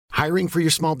Hiring for your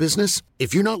small business?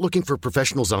 If you're not looking for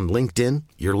professionals on LinkedIn,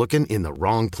 you're looking in the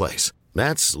wrong place.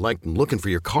 That's like looking for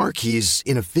your car keys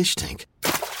in a fish tank.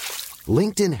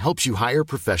 LinkedIn helps you hire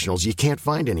professionals you can't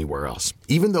find anywhere else,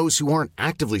 even those who aren't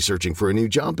actively searching for a new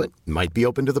job but might be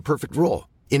open to the perfect role.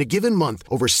 In a given month,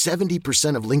 over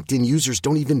 70% of LinkedIn users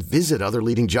don't even visit other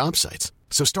leading job sites.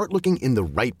 So start looking in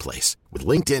the right place. With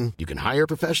LinkedIn, you can hire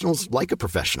professionals like a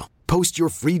professional. Post your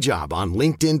free job on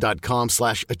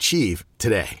linkedin.com/achieve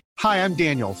today. Hi, I'm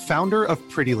Daniel, founder of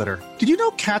Pretty Litter. Did you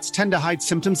know cats tend to hide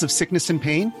symptoms of sickness and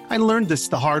pain? I learned this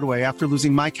the hard way after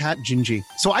losing my cat, Gingy.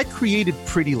 So I created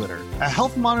Pretty Litter, a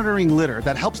health monitoring litter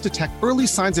that helps detect early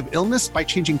signs of illness by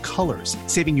changing colors,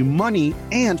 saving you money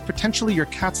and potentially your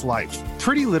cat's life.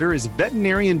 Pretty Litter is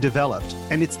veterinarian developed,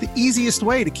 and it's the easiest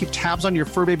way to keep tabs on your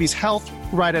fur baby's health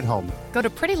right at home. Go to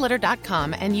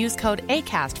prettylitter.com and use code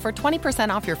ACAST for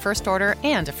 20% off your first order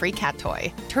and a free cat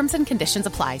toy. Terms and conditions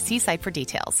apply. See site for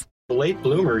details. Late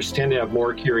bloomers tend to have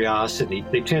more curiosity.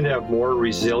 They tend to have more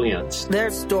resilience.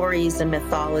 There's stories and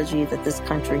mythology that this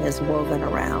country has woven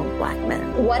around Black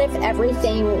men. What if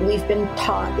everything we've been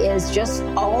taught is just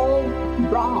all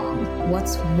wrong?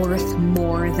 What's worth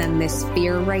more than this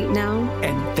fear right now?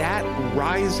 And that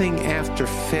rising after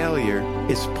failure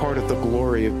is part of the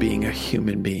glory of being a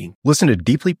human being. Listen to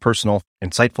deeply personal,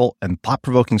 insightful, and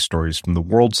thought-provoking stories from the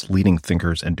world's leading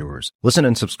thinkers and doers. Listen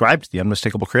and subscribe to The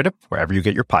Unmistakable Creative wherever you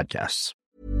get your podcasts.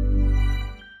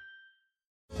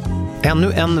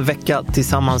 Ännu en vecka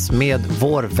tillsammans med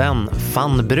vår vän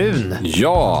Fanny Brun.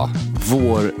 Ja,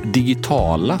 vår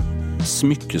digitala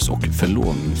smyckes- och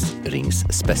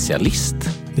förlovningsringsspecialist.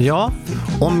 Ja,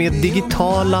 och med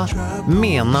digitala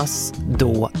menas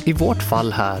då i vårt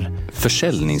fall här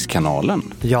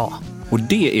försäljningskanalen. Ja. Och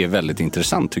det är väldigt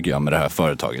intressant tycker jag med det här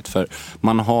företaget. För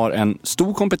man har en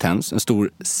stor kompetens, en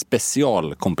stor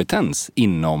specialkompetens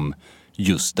inom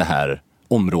just det här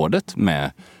området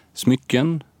med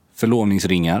smycken,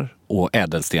 förlovningsringar och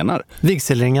ädelstenar.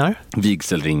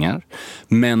 Vigselringar.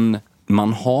 Men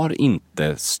man har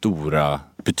inte stora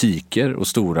butiker och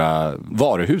stora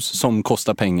varuhus som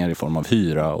kostar pengar i form av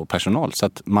hyra och personal. Så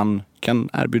att man kan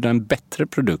erbjuda en bättre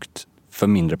produkt för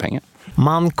mindre pengar.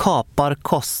 Man kapar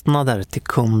kostnader till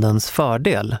kundens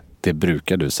fördel. Det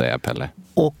brukar du säga, Pelle.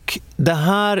 Och det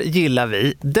här gillar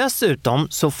vi. Dessutom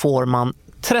så får man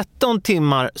 13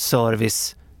 timmar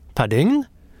service per dygn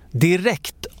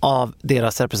direkt av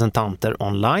deras representanter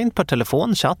online, per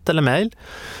telefon, chatt eller mejl.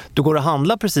 Du går att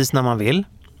handla precis när man vill.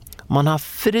 Man har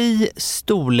fri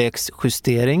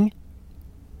storleksjustering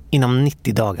inom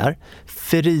 90 dagar.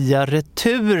 Fria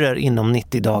returer inom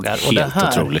 90 dagar. Helt och det här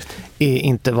otroligt. Är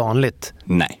inte vanligt.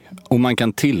 Nej, och man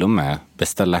kan till och med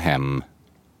beställa hem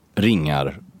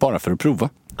ringar bara för att prova.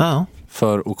 Ja.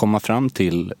 För att komma fram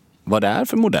till vad det är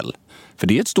för modell. För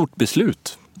det är ett stort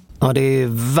beslut. Ja, det är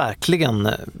verkligen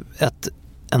ett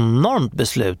enormt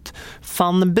beslut.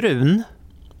 Fanny Brun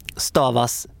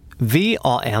stavas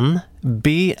VANBRUUN.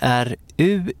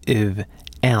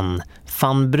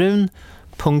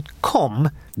 Fannybrun.com.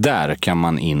 Där kan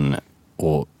man in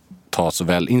och ta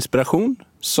såväl inspiration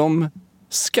som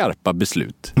skarpa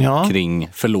beslut kring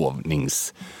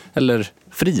förlovnings- eller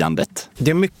friandet.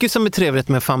 Det är mycket som är trevligt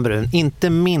med Fanny Brun, inte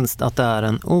minst att det är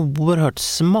en oerhört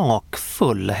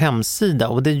smakfull hemsida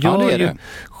och det gör det ju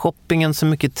shoppingen så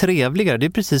mycket trevligare. Det är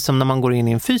precis som när man går in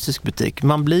i en fysisk butik.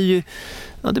 Man blir ju,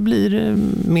 det blir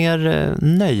mer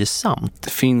nöjsamt. Det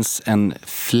finns en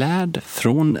flärd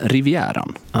från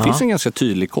Rivieran. Det finns en ganska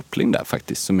tydlig koppling där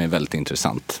faktiskt som är väldigt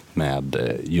intressant med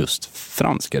just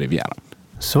franska Rivieran.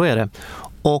 Så är det.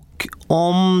 Och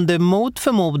om det mot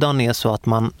förmodan är så att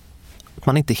man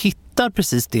inte hittar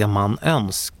precis det man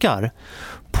önskar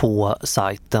på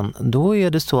sajten, då är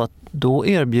det så att då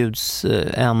erbjuds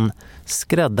en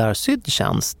skräddarsydd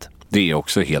tjänst. Det är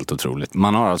också helt otroligt.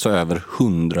 Man har alltså över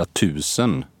 100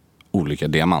 000 olika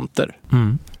diamanter.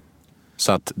 Mm.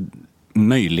 Så att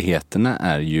möjligheterna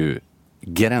är ju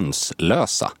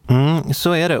gränslösa.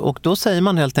 Så är det. Och då säger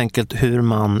man helt enkelt hur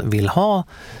man vill ha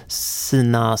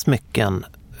sina smycken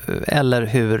eller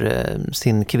hur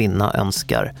sin kvinna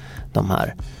önskar de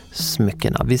här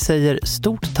smyckena. Vi säger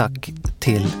stort tack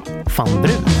till Fanny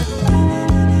Brun.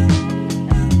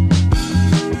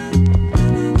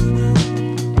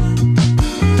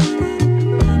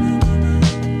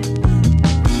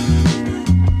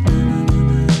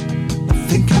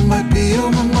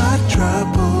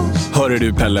 Hörru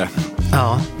du Pelle.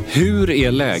 Ja. Hur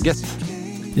är läget?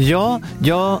 Ja,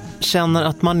 jag känner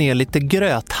att man är lite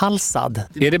gröthalsad.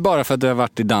 Är det bara för att du har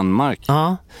varit i Danmark?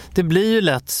 Ja, det blir ju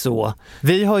lätt så.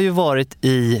 Vi har ju varit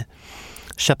i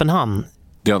Köpenhamn.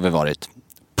 Det har vi varit.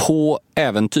 På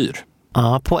äventyr.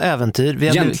 Ja, på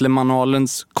äventyr.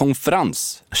 Gentlemanalens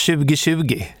konferens.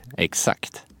 2020.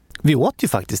 Exakt. Vi åt ju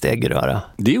faktiskt äggröra.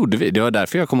 Det gjorde vi. Det var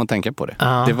därför jag kom att tänka på det.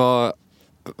 Ja. Det var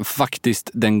faktiskt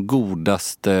den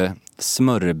godaste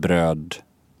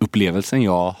smörrebrödupplevelsen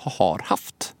jag har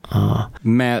haft. Ja.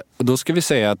 Då ska vi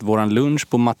säga att våran lunch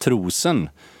på Matrosen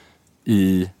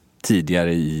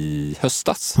tidigare i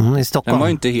höstas. I Stockholm. Den var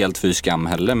ju inte helt för skam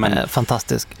heller. Men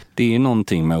fantastisk. Det är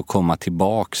någonting med att komma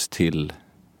tillbaks till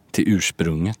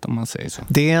ursprunget, om man säger så.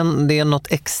 Det är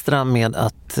något extra med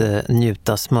att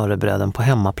njuta smörrebröden på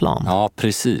hemmaplan. Ja,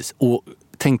 precis. Och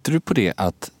tänkte du på det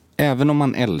att även om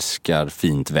man älskar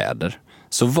fint väder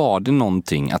så var det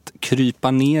någonting att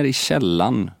krypa ner i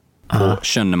källan på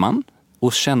Könneman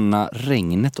och känna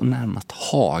regnet och närmast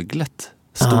haglet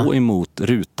stå emot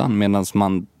rutan medan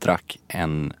man drack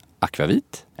en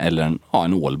akvavit eller en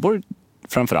Ålborg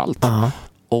framförallt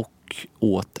och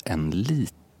åt en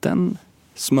liten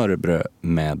smörrebröd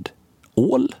med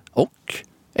ål och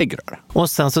äggröra. Och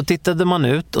sen så tittade man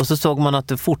ut och så såg man att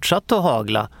det fortsatte att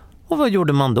hagla. Och vad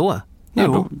gjorde man då?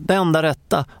 Jo, det enda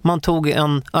rätta. Man tog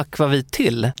en akvavit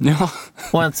till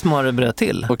och en smörrebröd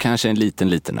till. Och kanske en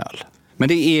liten öl. Men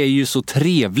det är ju så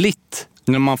trevligt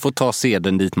när man får ta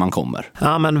seden dit man kommer.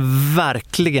 Ja, men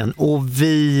verkligen. Och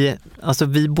vi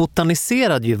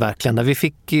botaniserade ju verkligen där.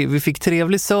 Vi fick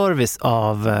trevlig service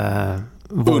av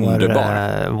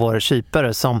vår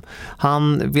kypare som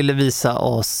han ville visa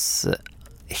oss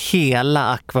hela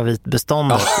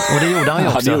akvavitbeståndet. Och det gjorde han ju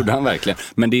också. Ja, det gjorde han verkligen.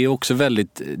 Men det är också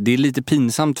det är lite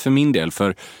pinsamt för min del,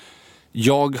 för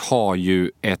jag har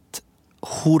ju ett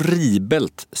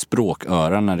horribelt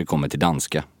språköra när det kommer till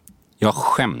danska. Jag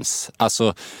skäms.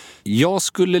 Alltså, jag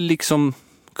skulle liksom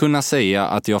kunna säga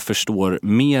att jag förstår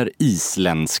mer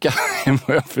isländska än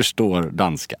vad jag förstår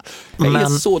danska. Jag är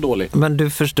så dålig. Men du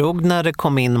förstod när det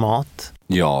kom in mat?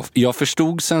 Ja, jag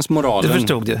förstod sensmoralen. Det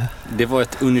förstod du. Det var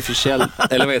ett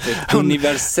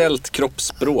universellt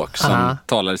kroppsspråk som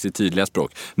talade sitt tydliga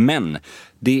språk. Men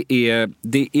det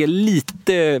är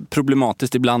lite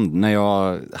problematiskt ibland när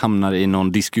jag hamnar i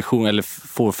någon diskussion eller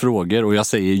får frågor och jag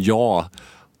säger ja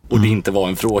och det inte var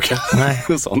en fråga. Nej.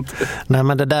 Och sånt. Nej,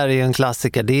 men det där är ju en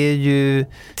klassiker. Det är ju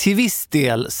till viss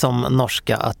del som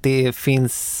norska att det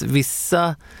finns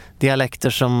vissa dialekter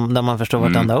där man förstår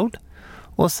vartenda ord.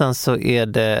 Och sen så är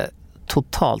det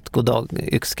totalt goddag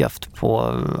yxskaft på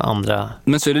andra.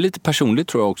 Men så är det lite personligt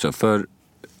tror jag också, för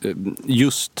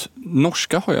just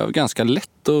norska har jag ganska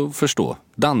lätt att förstå.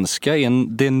 Danska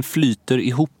den flyter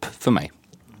ihop för mig.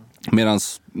 Medan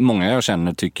många jag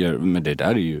känner tycker, men det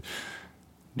där är ju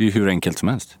hur enkelt som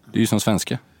helst. Det är ju som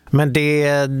svenska. Men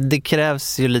det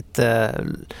krävs ju lite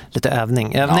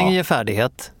övning. Övning ger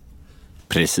färdighet.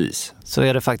 Precis. Så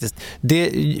är det faktiskt.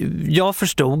 Jag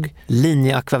förstod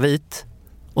linjeakvavit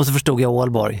och så förstod jag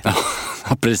Ålborg.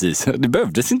 Ja, precis. Det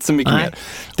behövdes inte så mycket mer.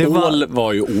 Ål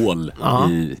var ju ål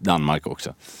i Danmark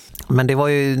också. Men det var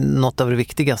ju något av det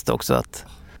viktigaste också. Att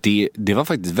det var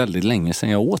faktiskt väldigt länge sedan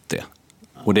jag åt det.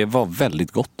 Och det var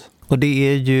väldigt gott. Och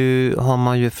det är ju, har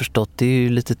man ju förstått, det är ju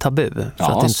lite tabu. För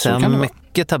att det inte är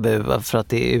mycket tabu för att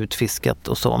det är utfiskat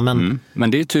och så.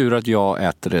 Men det är tur att jag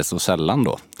äter det så sällan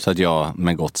då. Så att jag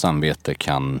med gott samvete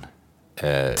kan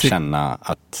känna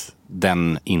att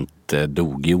den inte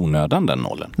dog i onödan, den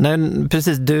nålen. Nej,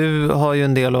 precis. Du har ju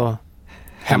en del att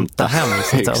hämta hem.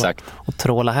 Exakt. Och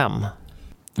tråla hem.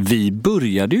 Vi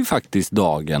började ju faktiskt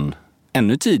dagen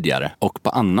ännu tidigare och på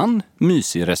annan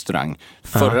mysig restaurang.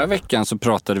 Förra veckan så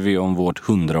pratade vi om vårt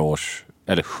 100-års...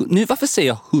 Eller nu, varför säger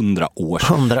jag 100-års?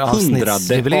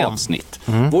 100:e avsnitt.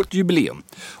 Vårt jubileum.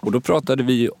 Och då pratade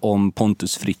vi om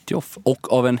Pontus Fritjof.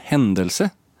 Och av en händelse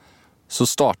så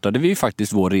startade vi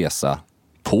faktiskt vår resa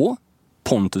på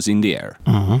Pontus in the Air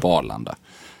på Arlanda.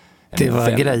 Det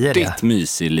var grejer, det. Väldigt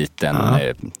mysig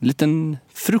liten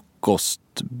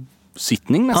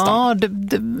frukostsittning nästan. Ja,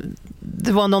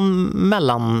 det var någon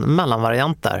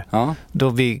mellanvariant där. Ja. Då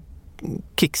vi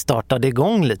kickstartade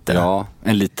igång lite. Ja,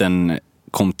 en liten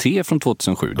Comté från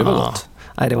 2007. Det var gott.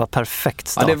 Nej, det var perfekt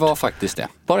start. Ja, det var faktiskt det.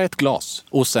 Bara ett glas.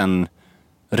 Och sen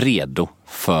redo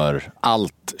för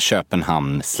allt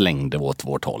Köpenhamn slängde åt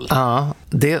vårt håll. Ja,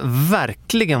 det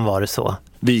verkligen var det så.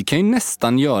 Vi kan ju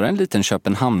nästan göra en liten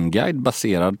Köpenhamn-guide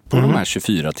baserad på de här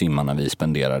 24 timmarna vi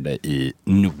spenderade i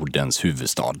Nordens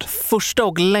huvudstad. Första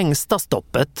och längsta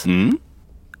stoppet,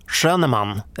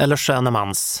 Schöneman, eller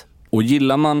Schönemans. Och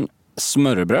gillar man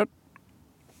smörrebröd,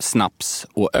 snaps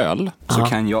och öl så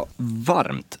kan jag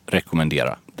varmt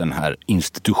rekommendera den här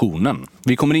institutionen.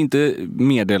 Vi kommer inte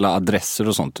meddela adresser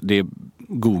och sånt. Det är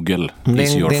Google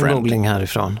is your friend. Det är en googling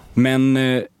härifrån. Men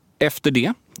efter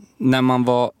det, när man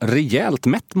var rejält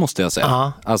mätt måste jag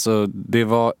säga. Alltså det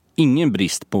var ingen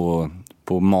brist på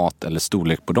mat eller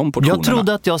storlek på de portionerna. Jag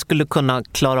trodde att jag skulle kunna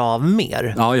klara av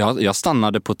mer. Ja, jag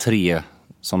stannade på 3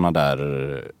 sådana där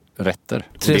rätter.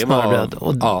 3 smörbröd.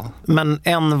 Ja. Men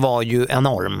en var ju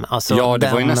enorm. Alltså ja,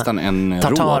 det var ju nästan en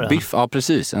råbiff. Ja,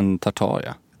 precis. En tartar,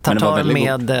 ja. Tartar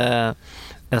med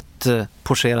ett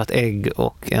pocherat ägg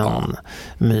och en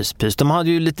myspys. De hade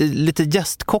ju lite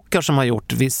gästkockar som har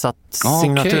gjort vissa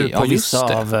signatur på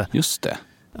vissa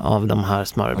av de här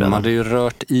smörbröden. De hade ju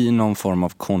rört i någon form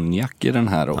av konjak i den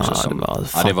här också. Ja,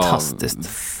 det var fantastiskt. Det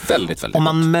var väldigt, väldigt och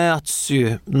man möts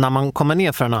ju, när man kommer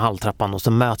ner för den här halltrappan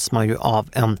så möts man ju av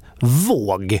en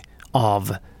våg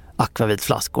av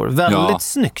akvavitflaskor. Väldigt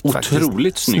snyggt faktiskt.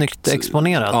 Otroligt snyggt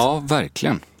exponerat. Ja,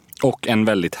 verkligen. Och en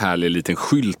väldigt härlig liten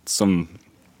skylt som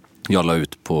jag la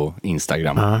ut på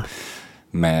Instagram.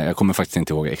 Men jag kommer faktiskt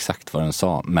inte ihåg exakt vad den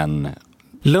sa, men...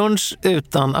 Lunch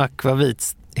utan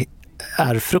akvavit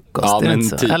är frukost, ja, men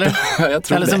inte så? Typ. Eller? Jag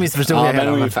tror eller så missförstod jag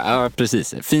hela. Ja,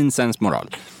 precis. Fin sensmoral.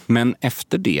 Men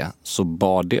efter det så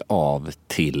bar det av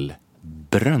till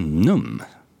Brönnum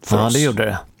för oss. Det gjorde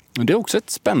det. Det är också ett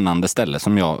spännande ställe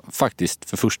som jag faktiskt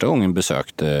för första gången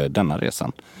besökte denna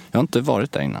resan. Jag har inte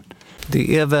varit där innan.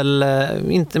 Det är väl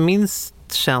inte minst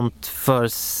känt för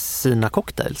sina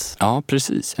cocktails. Ja,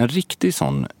 precis. En riktig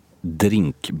sån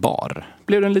drinkbar.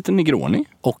 Blev det en liten Negroni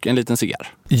och en liten cigarr.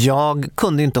 Jag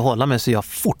kunde inte hålla mig så jag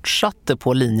fortsatte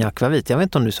på linje akvavit. Jag vet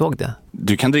inte om du såg det.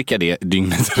 Du kan dricka det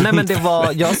dygnet. Nej, men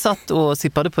jag satt och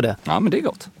sippade på det. Ja, men det är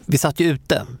gott. Vi satt ju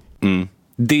ute. Mm.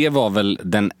 Det var väl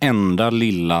den enda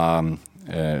lilla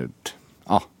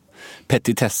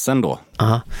petitessen då.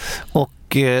 Aha.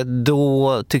 Och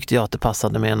då tyckte jag att det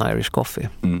passade med en Irish coffee.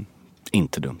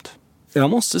 Inte dumt. Jag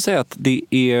måste säga att det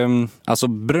är alltså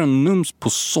Brönnums på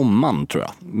sommaren, tror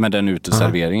jag, med den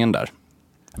uteserveringen där.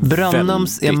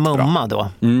 Brönnums är mumma då?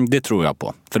 Det tror jag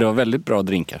på. För det var väldigt bra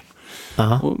drinkar.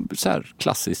 Och så här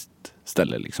klassiskt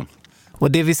ställe liksom.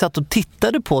 Och det vi satt och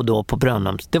tittade på då på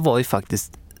Brönnums, det var ju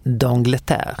faktiskt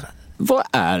D'Angleterre. Vad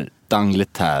är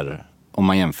D'Angleterre om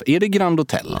man jämför? Är det Grand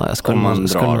Hotel? Ja, jag skulle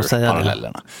nog säga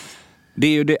parallellerna. Det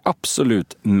är ju det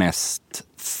absolut mest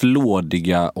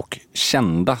flådiga och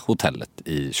kända hotellet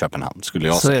i Köpenhamn, skulle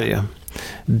jag säga. Så är det ju.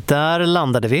 Där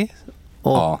landade vi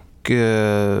och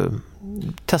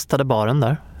testade baren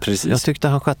där. Precis. Jag tyckte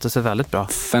han skötte sig väldigt bra.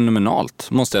 Fenomenalt,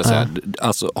 måste jag säga.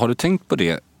 Alltså, har du tänkt på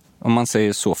det, om man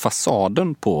säger så,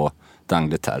 fasaden på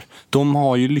D'Angleterre. De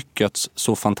har ju lyckats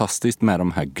så fantastiskt med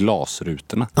de här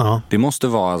glasrutorna. Det måste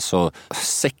vara alltså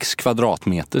 6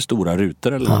 kvadratmeter stora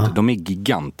rutor eller något. De är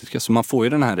gigantiska, så man får ju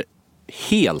den här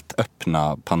helt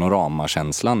öppna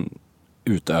panoramakänslan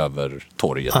utöver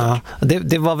torget.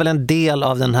 Det var väl en del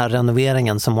av den här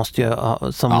renoveringen som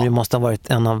ju måste ha varit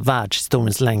en av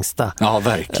världshistoriens längsta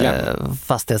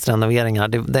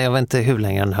fastighetsrenoveringar. Jag vet inte hur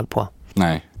länge den höll på.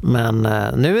 Nej. Men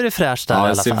nu är det fräscht där i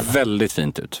alla fall. Det ser väldigt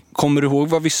fint ut. Kommer du ihåg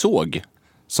vad vi såg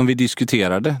som vi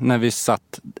diskuterade när vi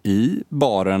satt i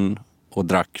baren och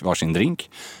drack varsin drink?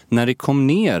 När det kom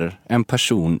ner en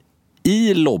person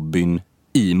i lobbyn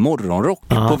i morgonrock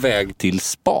på väg till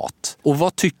spat. Och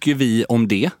vad tycker vi om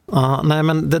det? Nej,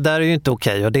 men det där är ju inte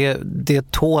okej och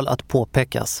det tål att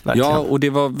påpekas, verkligen. Ja, och det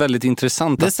var väldigt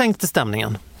intressant. Det sänkte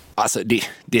stämningen. Alltså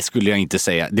det skulle jag inte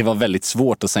säga. Det var väldigt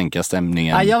svårt att sänka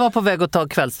stämningen. Jag var på väg att ta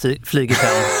kvällsflyget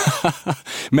hem.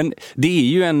 Men det är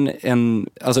ju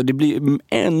alltså det blir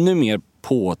ännu mer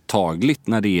påtagligt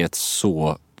när det är ett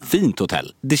så fint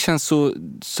hotell. Det känns så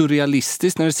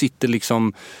surrealistiskt när det sitter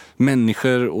liksom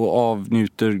människor och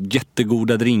avnjuter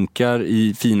jättegoda drinkar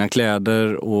i fina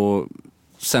kläder, och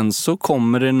sen så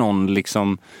kommer det någon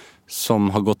liksom som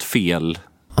har gått fel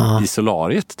i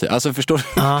solariet. Alltså förstår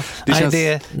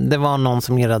du? Det var någon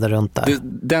som girrade runt där.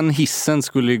 Den hissen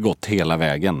skulle ju gått hela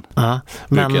vägen.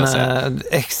 Men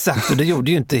exakt, och det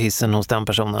gjorde ju inte hissen hos den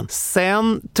personen.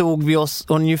 Sen tog vi oss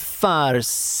ungefär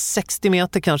 60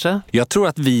 meter kanske. Jag tror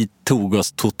att vi tog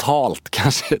oss totalt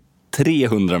kanske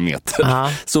 300 meter.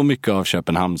 Så mycket av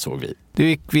Köpenhamn såg vi. Då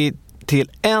gick vi till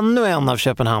ännu en av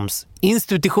Köpenhamns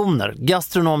institutioner,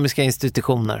 gastronomiska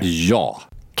institutioner. Ja.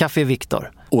 Café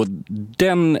Victor. Och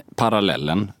den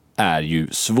parallellen är ju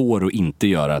svår att inte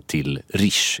göra till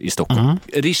Riche i Stockholm.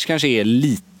 Riche kanske är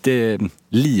lite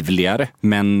livligare,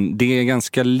 men det är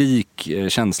ganska lik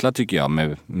känsla tycker jag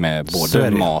med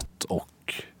både mat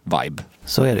och vibe.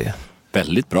 Så är det ju.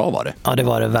 Väldigt bra var det. Ja, det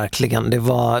var det verkligen.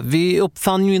 Vi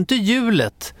uppfann ju inte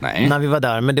hjulet när vi var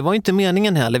där, men det var inte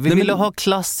meningen heller. Vi ville ha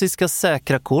klassiska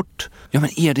säkra kort. Ja,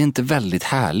 men är det inte väldigt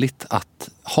härligt att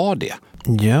ha det?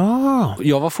 Ja.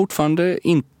 Jag var fortfarande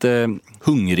inte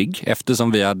hungrig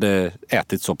eftersom vi hade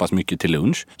ätit så pass mycket till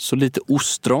lunch. Så lite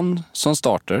ostron som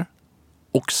starter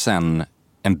och sen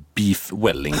en beef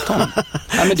wellington.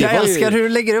 Jag älskar hur du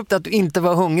lägger upp det att du inte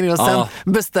var hungrig och sen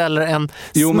beställer en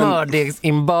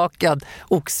smördegsinbakad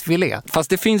oxfilé. Fast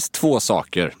det finns 2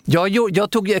 saker.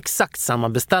 Jag tog ju exakt samma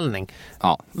beställning.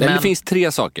 Ja, men det finns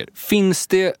 3 saker. Finns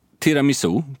det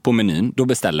tiramisu på menyn, då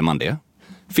beställer man det.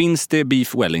 Finns det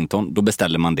beef wellington, då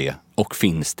beställer man det. Och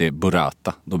finns det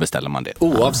burrata, då beställer man det.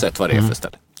 Oavsett vad det är för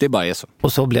ställe. Det bara är så.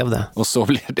 Och så blev det. Och så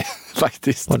blev det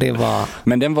faktiskt. Och det var...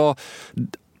 Men den var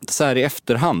så här i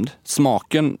efterhand.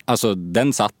 Smaken, alltså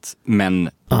den satt, men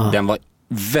den var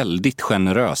väldigt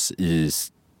generös i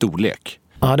storlek.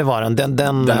 Ja, det var den.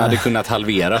 Den hade kunnat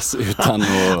halveras utan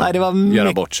att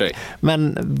göra bort sig.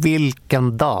 Men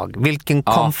vilken dag, vilken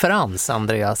konferens,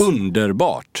 Andreas.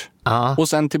 Underbart. Och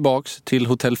sen tillbaks till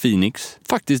Hotel Phoenix.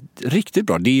 Faktiskt riktigt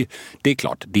bra. Det är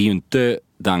klart, det är ju inte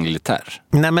d'Angleterre.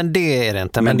 Nej, men det är det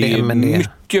inte. Men det är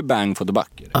mycket bang for the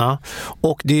buck. Ja,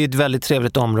 och det är ett väldigt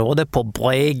trevligt område på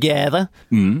Bregere.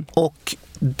 Och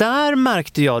där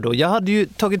märkte jag då, jag hade ju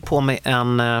tagit på mig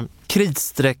en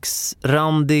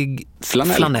kritstrecksrandig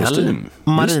flanell,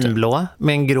 marinblå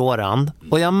med en grå rand.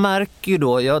 Och jag märker ju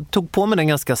då, jag tog på mig den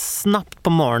ganska snabbt på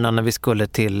morgonen när vi skulle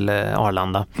till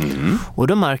Arlanda. Och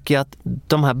då märker jag att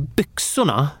de här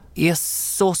byxorna är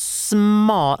så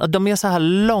smala. De är så här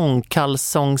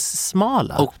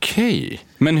långkalsongssmala. Okej.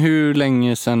 Men hur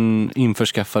länge sedan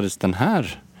införskaffades den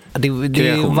här? Det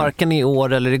är ju varken i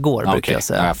år eller igår, brukar jag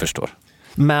säga. Ja, jag förstår.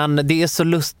 Men det är så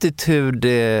lustigt hur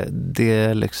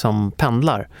det liksom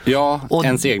pendlar. Ja, och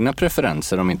ens egna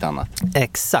preferenser om inte annat.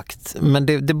 Exakt. Men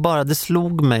det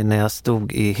slog mig när jag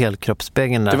stod i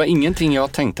helkroppsspegeln där. Det var ingenting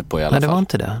jag tänkte på i alla fall. Nej, det var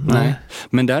inte det. Nej.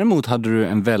 Men däremot hade du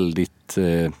en väldigt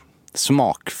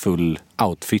smakfull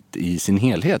outfit i sin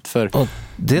helhet. För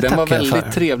den var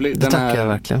väldigt trevlig. Det tackar jag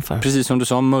verkligen för. Precis som du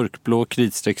sa, mörkblå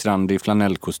kritstrecksrandig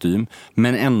flanellkostym.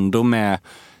 Men ändå med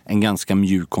en ganska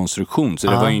mjuk konstruktion. Så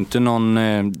det var ju inte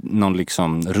någon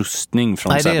liksom rustning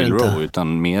från Savile Row,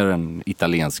 utan mer en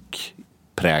italiensk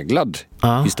präglad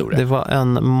historia. Det var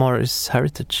en Morris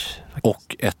Heritage. Faktiskt.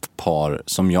 Och ett par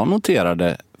som jag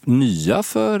noterade nya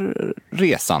för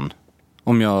resan,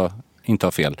 om jag inte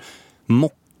har fel.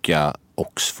 Mocka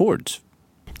Oxford.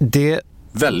 Det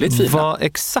väldigt fina. Var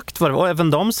exakt vad det var. Och även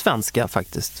de svenska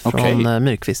faktiskt. Från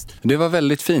Myrkvist. Det var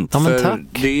väldigt fint. Ja, men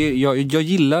tack. Jag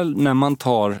gillar när man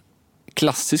tar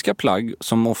klassiska plagg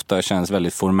som ofta känns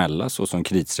väldigt formella, så som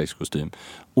kritstreckskostym.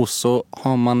 Och så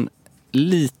har man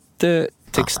lite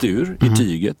textur i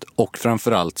tyget och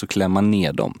framförallt så klämmer man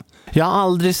ner dem. Jag har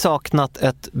aldrig saknat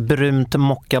ett brunt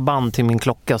mockaband till min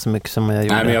klocka så mycket som jag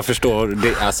gjorde. Nej, men jag förstår.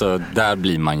 Där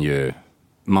blir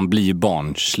man blir ju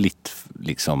barnsligt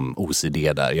liksom OCD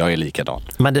där. Jag är likadan.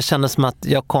 Men det kändes som att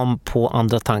jag kom på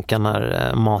andra tankar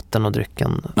när maten och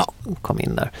drycken kom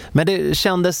in där. Men det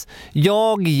kändes,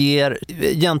 jag ger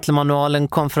Gentlemanualen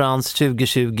konferens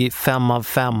 2020 5 av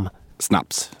 5.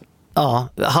 Snaps. Ja,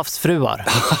 havsfruar.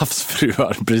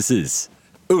 Havsfruar, precis.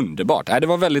 Underbart. Det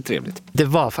var väldigt trevligt. Det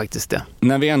var faktiskt det.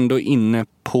 När vi ändå är inne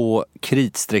på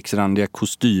kritstrecksrandiga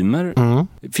kostymer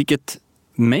fick ett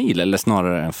mejl, eller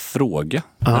snarare en fråga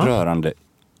rörande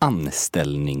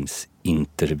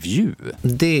anställningsintervju.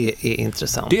 Det är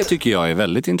intressant. Det tycker jag är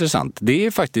väldigt intressant. Det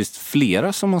är faktiskt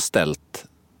flera som har ställt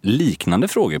liknande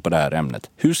frågor på det här ämnet.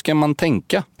 Hur ska man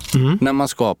tänka när man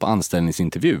ska på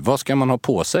anställningsintervju? Vad ska man ha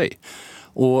på sig?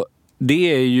 Och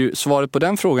det är ju, svaret på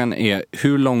den frågan är,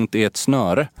 hur långt är ett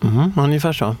snöre?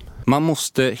 Ungefär så. Man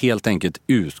måste helt enkelt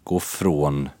utgå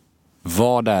från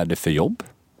vad är det för jobb?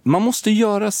 Man måste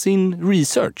göra sin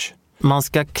research. Man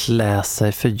ska klä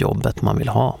sig för jobbet man vill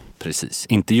ha. Precis,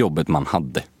 inte jobbet man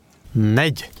hade.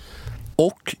 Nej.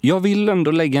 Och jag vill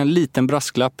ändå lägga en liten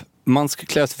brasklapp. Man ska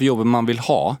klä sig för jobbet man vill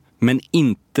ha, men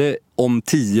inte om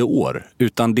 10 år,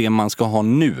 utan det man ska ha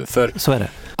nu. För så är det.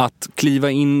 Att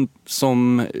kliva in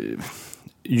som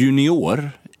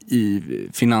junior i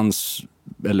finans-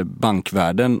 eller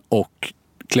bankvärlden och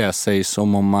klä sig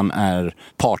som om man är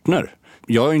partner.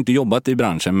 Jag har inte jobbat i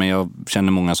branschen, men jag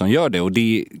känner många som gör det, och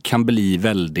det kan bli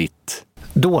väldigt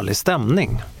dålig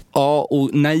stämning. Ja,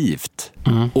 och naivt.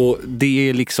 Och det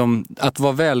är liksom, att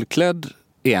vara välklädd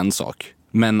är en sak,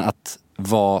 men att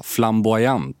vara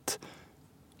flamboyant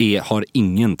har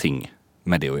ingenting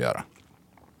med det att göra.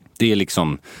 Det är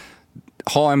liksom,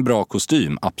 ha en bra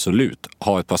kostym, absolut.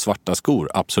 Ha ett par svarta skor,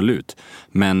 absolut.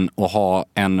 Men att ha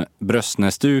en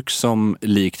bröstnäsduk som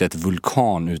likt ett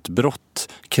vulkanutbrott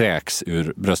kräks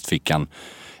ur bröstfickan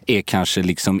är kanske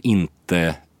liksom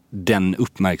inte den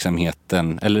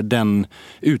uppmärksamheten eller den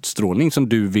utstrålning som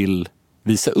du vill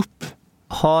visa upp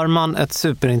Har man ett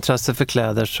superintresse för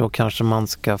kläder så kanske man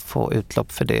ska få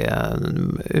utlopp för det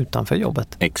utanför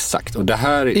jobbet. Exakt. Och det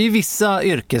här i vissa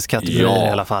yrkeskategorier i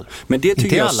alla fall. Men det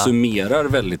tycker jag summerar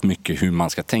väldigt mycket hur man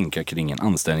ska tänka kring en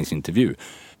anställningsintervju.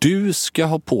 Du ska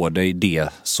ha på dig det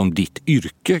som ditt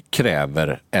yrke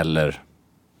kräver eller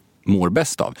mår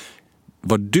bäst av.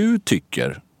 Vad du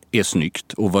tycker är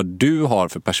snyggt och vad du har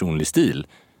för personlig stil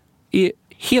är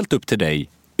helt upp till dig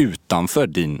utanför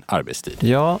din arbetstid.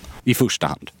 Ja. I första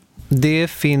hand. Det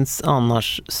finns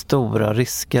annars stora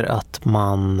risker att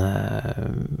man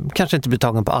kanske inte blir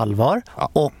tagen på allvar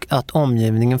och att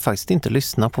omgivningen faktiskt inte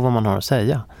lyssnar på vad man har att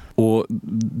säga. Och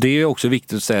det är också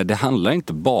viktigt att säga, det handlar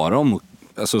inte bara om,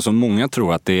 alltså som många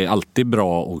tror att det är alltid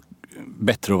bra och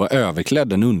bättre att vara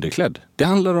överklädd än underklädd. Det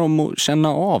handlar om att känna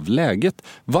av läget.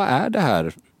 Vad är det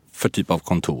här för typ av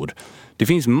kontor? Det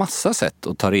finns massa sätt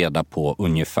att ta reda på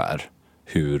ungefär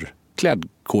hur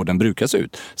klädkoden brukar se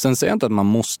ut. Sen säger jag inte att man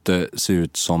måste se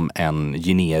ut som en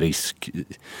generisk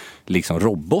liksom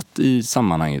robot i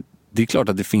sammanhanget. Det är klart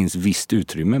att det finns visst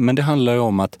utrymme, men det handlar ju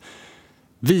om att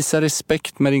visa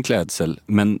respekt med din klädsel,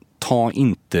 men ta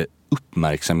inte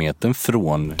uppmärksamheten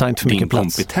från din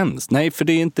kompetens. Nej, för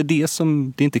det är inte det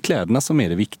är inte kläderna som är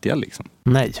det viktiga liksom.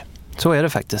 Nej, så är det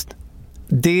faktiskt.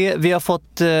 Vi har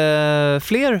fått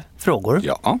fler frågor.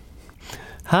 Ja.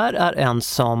 Här är en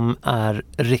som är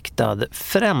riktad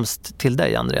främst till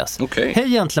dig, Andreas. Okay. Hej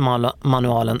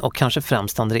Gentlemanualen och kanske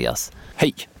främst Andreas.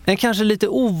 Hej. En kanske lite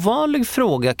ovanlig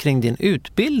fråga kring din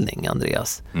utbildning,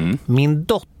 Andreas. Min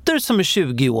dotter som är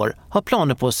 20 år har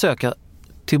planer på att söka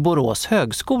till Borås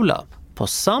högskola på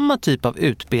samma typ av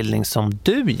utbildning som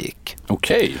du gick.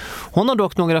 Okej. Hon har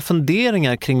dock några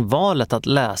funderingar kring valet att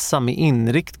läsa med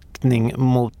inriktning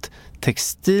mot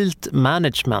textilt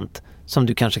management som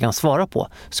du kanske kan svara på.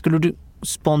 Skulle du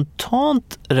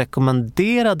spontant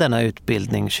rekommendera denna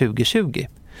utbildning 2020?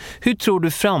 Hur tror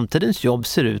du framtidens jobb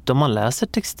ser ut om man läser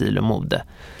textil och mode?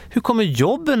 Hur kommer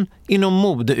jobben inom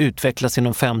mode utvecklas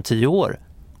inom 5-10 år?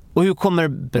 Och hur kommer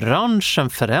branschen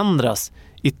förändras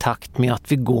i takt med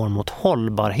att vi går mot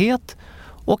hållbarhet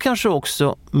och kanske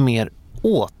också mer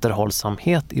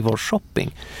återhållsamhet i vår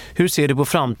shopping? Hur ser du på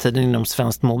framtiden inom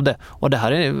svenskt mode? Och det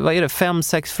här är,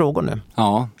 5-6 frågor nu.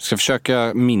 Ja, ska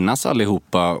försöka minnas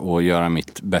allihopa och göra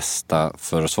mitt bästa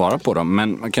för att svara på dem.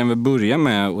 Men man kan väl börja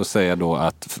med att säga då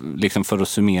att liksom för att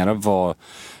summera vad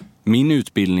min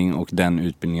utbildning och den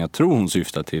utbildning jag tror hon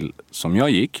syftar till som jag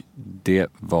gick, det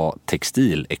var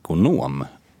textilekonom.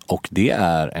 Och det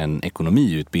är en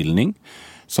ekonomiutbildning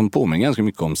som påminner ganska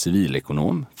mycket om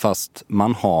civilekonom, fast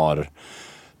man har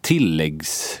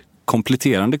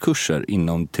kompletterande kurser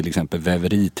inom till exempel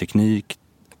väveriteknik.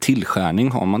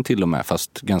 Tillskärning har man till och med,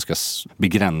 fast ganska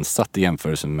begränsat i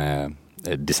jämförelse med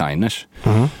designers.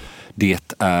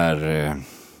 Det är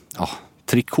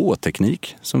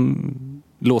trikåteknik som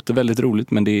låter väldigt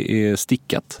roligt, men det är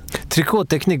stickat.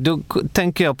 Trikåteknik, då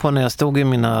tänker jag på när jag stod i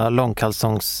mina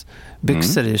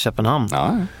långkalsongsbyxor i Köpenhamn.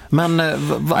 Ja. Men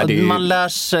man lär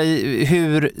sig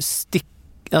hur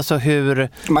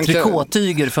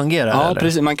trikåtyger fungerar. Ja, eller?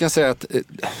 Precis. Man kan säga att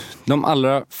de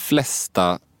allra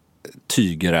flesta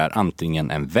tyger är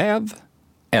antingen en väv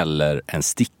eller en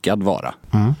stickad vara.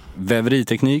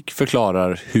 Väveriteknik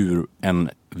förklarar hur en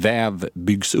väv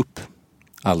byggs upp.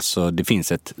 Alltså det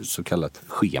finns ett så kallat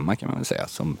schema kan man väl säga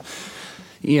som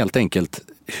är helt enkelt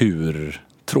hur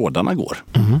trådarna går,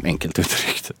 enkelt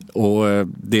uttryckt. Och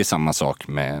det är samma sak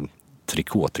med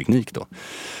trikåteknik då.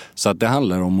 Så att det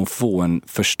handlar om att få en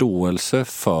förståelse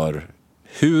för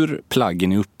hur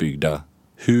plaggen är uppbyggda,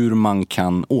 hur man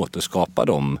kan återskapa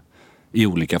dem i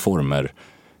olika former.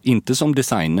 Inte som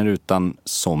designer utan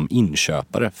som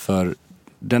inköpare, för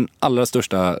den allra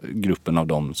största gruppen av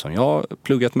dem som jag har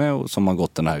pluggat med och som har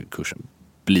gått den här kursen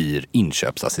blir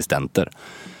inköpsassistenter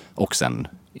och sen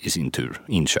i sin tur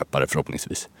inköpare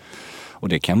förhoppningsvis. Och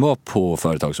det kan vara på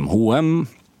företag som H&M,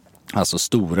 alltså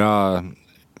stora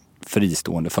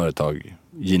fristående företag,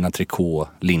 Gina Tricot,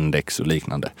 Lindex och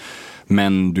liknande.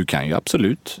 Men du kan ju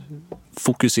absolut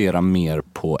fokusera mer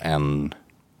på en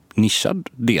nischad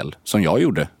del som jag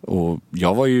gjorde. Och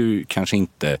jag var ju kanske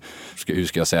inte, hur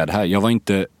ska jag säga det här, jag var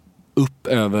inte upp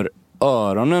över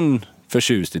öronen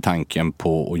förtjust i tanken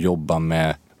på att jobba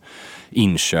med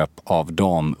inköp av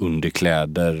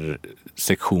damunderkläder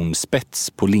sektion spets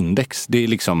på Lindex. Det är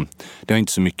liksom, det har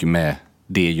inte så mycket med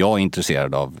det jag är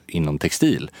intresserad av inom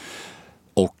textil.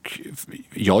 Och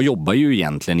jag jobbar ju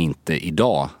egentligen inte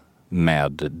idag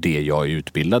med det jag är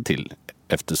utbildad till,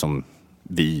 eftersom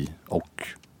vi och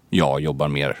jag jobbar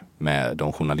mer med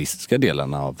de journalistiska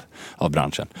delarna av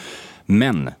branschen.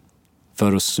 Men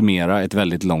för att summera ett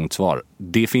väldigt långt svar,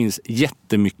 det finns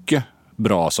jättemycket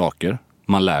bra saker.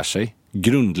 Man lär sig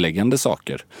grundläggande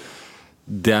saker.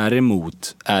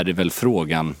 Däremot är det väl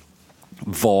frågan,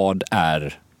 vad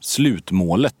är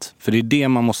slutmålet? För det är det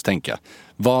man måste tänka.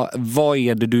 Vad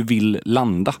är det du vill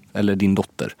landa, eller din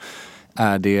dotter?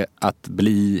 Är det att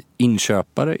bli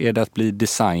inköpare? Är det att bli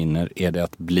designer? Är det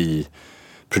att bli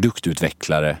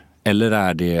produktutvecklare? Eller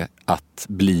är det att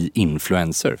bli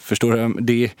influencer? Förstår du?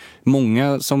 Det är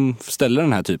många som ställer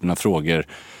den här typen av frågor.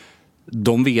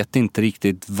 De vet inte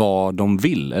riktigt vad de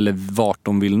vill eller vart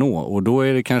de vill nå. Och då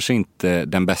är det kanske inte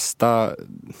den bästa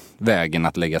vägen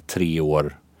att lägga 3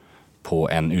 år på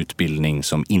en utbildning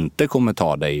som inte kommer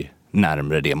ta dig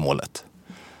närmare det målet.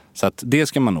 Så att det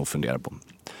ska man nog fundera på.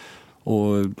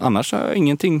 Och annars har jag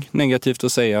ingenting negativt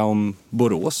att säga om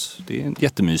Borås. Det är en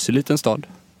jättemysig liten stad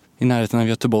i närheten av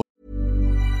Göteborg.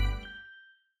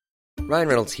 Ryan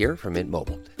Reynolds here from Mint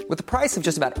Mobile. With the price of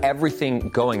just about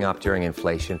everything going up during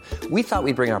inflation, we thought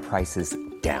we'd bring our prices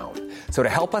down. So to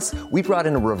help us, we brought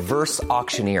in a reverse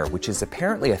auctioneer, which is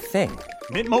apparently a thing.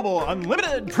 Mint Mobile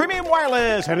Unlimited Premium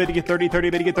Wireless. How to get 30,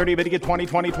 30, bit to get 30, bit to get 20,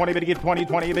 20, 20, bit to get 20,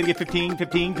 20, bit to get 15,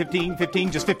 15, 15,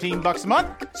 15, just $15 a month?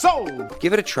 Sold!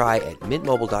 Give it a try at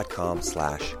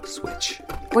mintmobile.com/switch.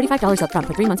 $45 up front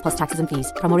for 3 months plus taxes and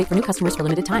fees. Promo rate for new customers for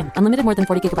limited time. Unlimited more than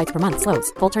 40 gigabytes per month.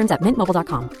 Slows full terms at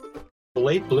mintmobile.com.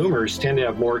 Late bloomers tend to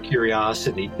have more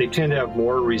curiosity. They tend to have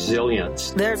more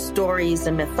resilience. There's stories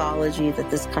and mythology that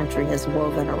this country has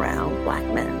woven around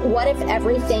Black men. What if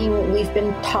everything we've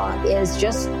been taught is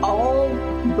just all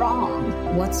wrong?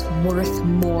 What's worth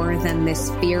more than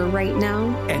this fear right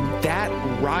now? And that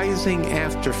rising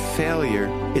after failure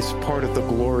is part of the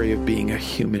glory of being a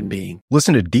human being.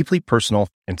 Listen to deeply personal,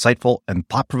 insightful, and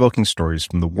thought-provoking stories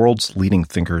from the world's leading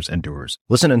thinkers and doers.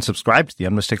 Listen and subscribe to The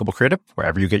Unmistakable Creative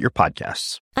wherever you get your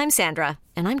podcasts. I'm Sandra,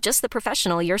 and I'm just the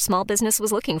professional your small business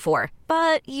was looking for.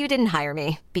 But you didn't hire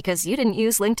me because you didn't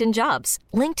use LinkedIn Jobs.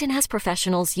 LinkedIn has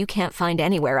professionals you can't find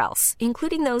anywhere else,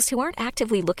 including those who aren't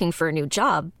actively looking for a new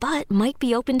job, but might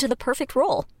be open to the perfect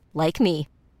role, like me.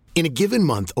 In a given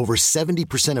month, over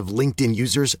 70% of LinkedIn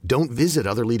users don't visit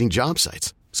other leading job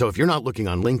sites. So if you're not looking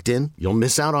on LinkedIn, you'll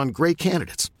miss out on great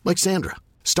candidates like Sandra.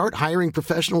 Start hiring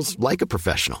professionals like a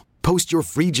professional. Post your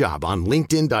free job on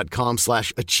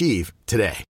linkedin.com/achieve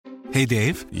today. Hey,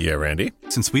 Dave. Yeah, Randy.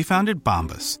 Since we founded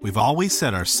Bombas, we've always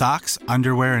said our socks,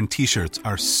 underwear, and T-shirts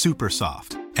are super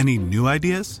soft. Any new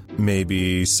ideas?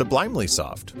 Maybe sublimely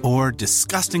soft. Or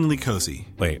disgustingly cozy.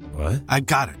 Wait, what? I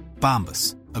got it.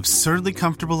 Bombas. Absurdly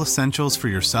comfortable essentials for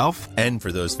yourself and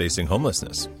for those facing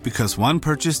homelessness. Because one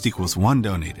purchased equals one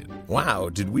donated. Wow,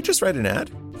 did we just write an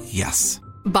ad? Yes.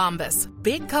 Bombas.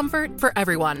 Big comfort for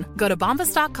everyone. Go to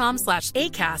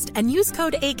bombas.com/ACAST and use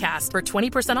code ACAST for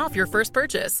 20% off your first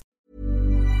purchase.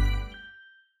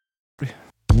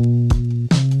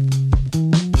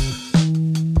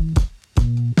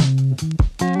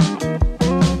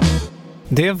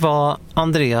 Det var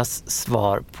Andreas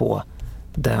svar på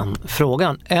den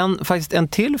frågan. Faktiskt en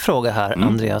till fråga här,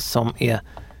 Andreas, som är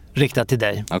riktad till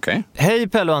dig. Okay. Hej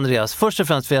Pelle och Andreas, först och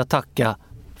främst vill jag tacka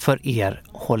för er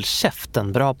Håll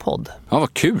käften bra podd. Ja,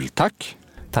 vad kul, tack.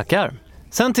 Tackar.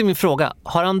 Sen till min fråga,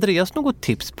 har Andreas något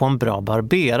tips på en bra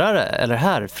barberare eller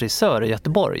herrfrisör i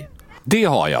Göteborg? Det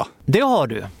har jag. Det har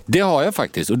du? Det har jag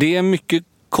faktiskt, och det är mycket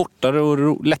kortare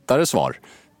och lättare svar.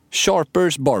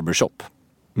 Sharpers Barbershop.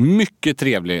 Mycket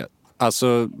trevlig.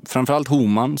 Alltså framförallt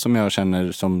Homan, som jag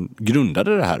känner som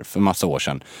grundade det här för massa år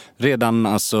sedan. Redan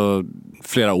alltså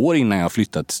flera år innan jag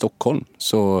flyttade till Stockholm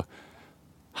så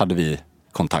hade vi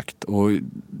kontakt. Och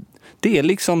det är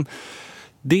liksom,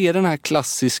 det är den här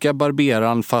klassiska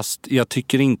barberaren, fast jag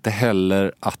tycker inte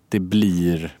heller att det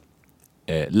blir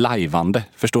lajvande.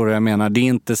 Förstår du vad jag menar? Det är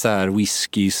inte så här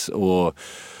whiskys och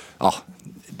ja,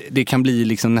 det kan bli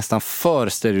liksom nästan för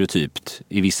stereotypt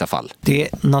i vissa fall. Det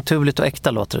är naturligt och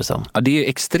äkta, låter det som. Ja, det är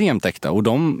extremt äkta, och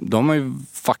de har ju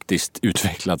faktiskt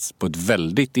utvecklats på ett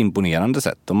väldigt imponerande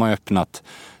sätt. De har öppnat,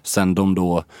 sen de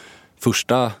då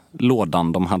första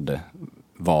lådan de hade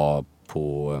var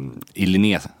i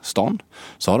Linnéstan,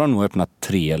 så har de nog öppnat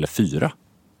 3 eller 4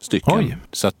 stycken. Oj.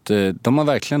 Så att de har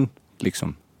verkligen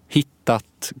liksom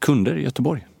hittat kunder i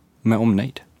Göteborg med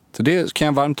omnejd. Så det kan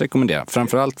jag varmt rekommendera.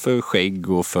 Framförallt för skägg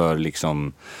och för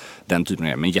liksom den typen av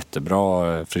grejer. Men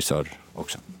jättebra frisör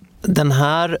också. Den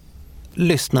här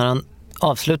lyssnaren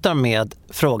avslutar med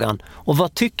frågan: och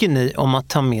vad tycker ni om att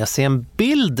ta med sig en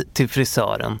bild till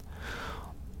frisören?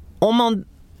 Om man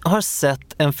har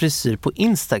sett en frisyr på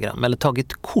Instagram eller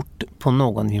tagit kort på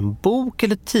någon i en bok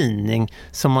eller tidning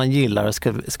som man gillar och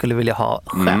skulle vilja ha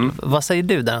själv. Vad säger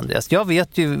du där, Andreas? Jag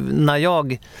vet ju, när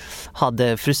jag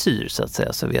hade frisyr så att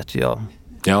säga, så vet jag.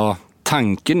 Ja,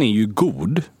 tanken är ju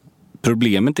god.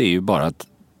 Problemet är ju bara att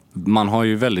man har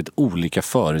ju väldigt olika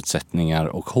förutsättningar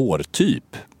och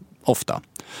hårtyp ofta.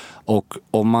 Och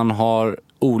om man har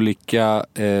olika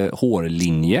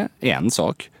hårlinje är en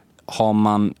sak. Har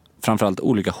man framförallt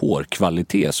olika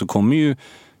hårkvalitet så kommer ju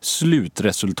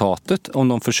slutresultatet, om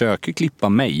de försöker klippa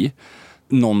mig,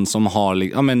 någon som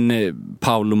har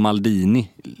Paolo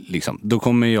Maldini liksom, då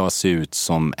kommer jag se ut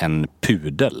som en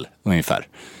pudel ungefär.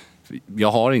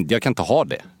 Jag kan inte ha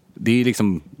det. Det är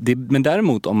liksom, men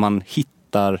däremot om man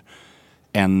hittar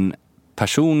en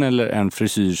person eller en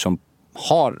frisyr som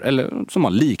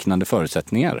har liknande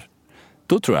förutsättningar,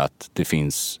 då tror jag att det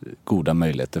finns goda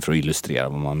möjligheter för att illustrera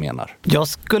vad man menar. Jag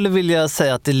skulle vilja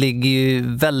säga att det ligger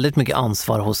ju väldigt mycket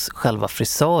ansvar hos själva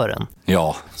frisören.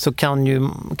 Ja. Så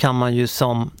kan man ju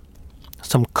som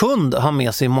kund ha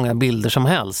med sig många bilder som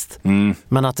helst.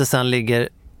 Men att det sen ligger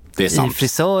i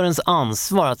frisörens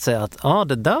ansvar att säga att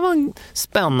det där var en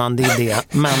spännande idé,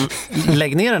 men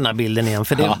lägg ner den här bilden igen,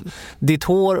 för ditt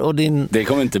hår och det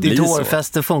kommer inte bli ditt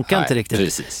hårfäste funkar inte riktigt.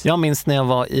 Precis. Jag minns när jag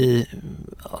var i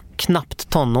knappt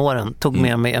tonåren, tog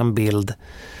med mig en bild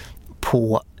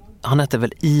på, han hette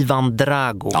väl Ivan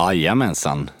Drago.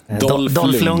 Jajamensan.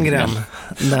 Dolph Lundgren.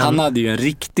 Han hade ju en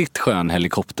riktigt skön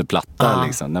helikopterplatta.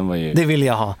 Liksom. Den var ju... Det vill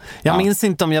jag ha. Jag minns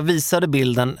inte om jag visade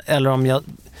bilden eller om jag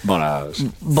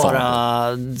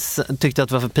bara tyckte att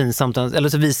det var för pinsamt. Eller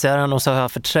så visade jag den och så har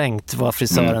jag förträngt vad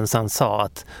frisören sen sa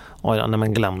att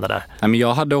men glöm det där. Nej, men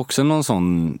jag hade också någon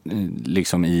sån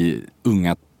liksom i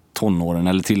unga tonåren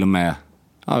eller till och med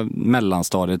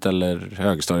mellanstadiet eller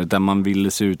högstadiet där man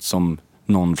ville se ut som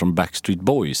någon från Backstreet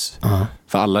Boys.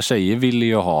 För alla tjejer ville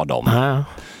ju ha dem.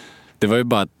 Det var ju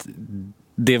bara att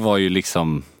det var ju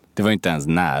liksom, det var inte ens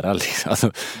nära liksom.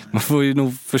 Alltså, man får ju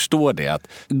nog förstå det, att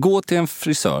gå till en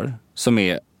frisör som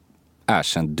är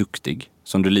erkänt duktig,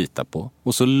 som du litar på,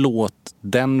 och så låt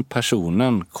den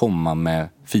personen komma med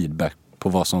feedback på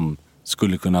vad som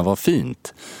skulle kunna vara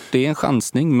fint. Det är en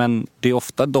chansning, men det är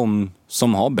ofta de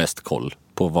som har bäst koll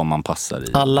på vad man passar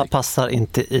i. Alla passar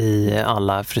inte i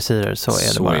alla frisyrer, så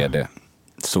är det bara.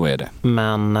 Så är det.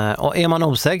 Men är man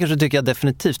osäker så tycker jag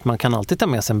definitivt man kan alltid ta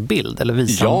med sig en bild eller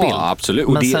visa en bild. Ja, absolut.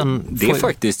 Och det är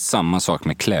faktiskt samma sak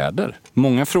med kläder.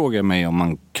 Många frågar mig om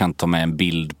man kan ta med en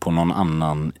bild på någon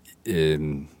annan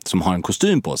som har en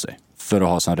kostym på sig för att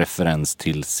ha som referens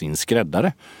till sin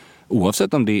skräddare.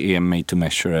 Oavsett om det är made to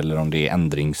measure eller om det är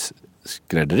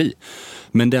ändringsskrädderi.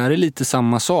 Men det är lite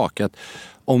samma sak, att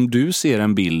om du ser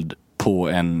en bild på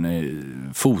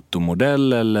en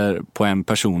fotomodell eller på en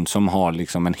person som har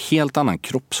liksom en helt annan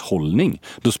kroppshållning,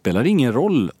 då spelar det ingen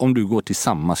roll om du går till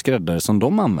samma skräddare som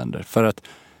de använder. För att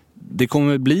det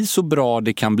kommer bli så bra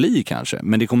det kan bli kanske,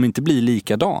 men det kommer inte bli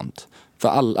likadant. För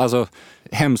alltså,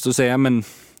 hemskt att säga, men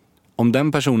om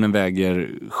den personen väger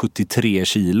 73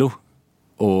 kilo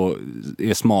och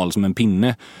är smal som en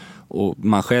pinne och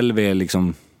man själv är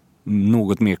liksom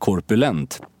något mer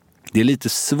korpulent, det är lite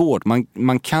svårt.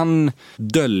 Man kan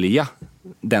dölja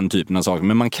den typen av saker,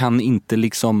 men man kan inte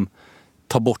liksom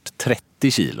ta bort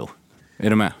 30 kilo. Är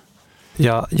du med?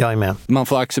 Ja, jag är med. Man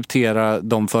får acceptera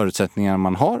de förutsättningar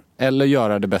man har eller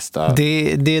göra det bästa.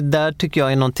 Det där tycker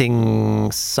jag är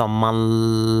någonting som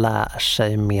man lär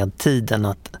sig med tiden.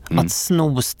 Att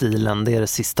sno stilen, det är det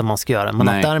sista man ska göra. Men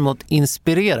att däremot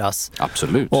inspireras.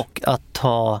 Absolut. Och att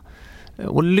ta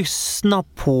och lyssna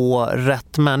på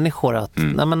rätt människor, att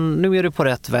nej, men nu är du på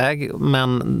rätt väg,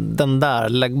 men den där,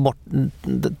 lägg bort,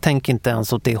 tänk inte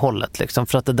ens åt det hållet liksom,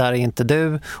 för att det där är inte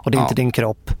du och det är inte din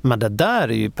kropp, men det där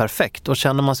är ju perfekt, och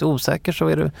känner man sig osäker så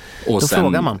är det, då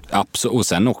frågar man. Och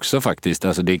sen också faktiskt,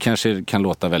 alltså det kanske kan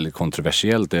låta väldigt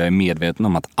kontroversiellt, jag är medveten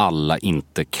om att alla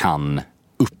inte kan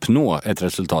uppnå ett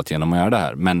resultat genom att göra det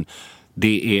här, men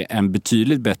det är en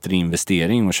betydligt bättre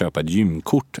investering att köpa ett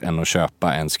gymkort än att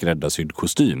köpa en skräddarsydd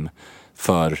kostym.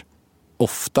 För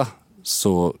ofta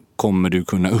så kommer du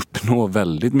kunna uppnå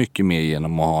väldigt mycket mer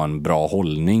genom att ha en bra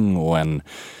hållning och en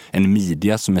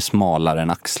midja som är smalare än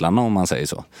axlarna, om man säger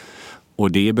så.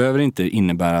 Och det behöver inte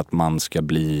innebära att man ska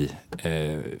bli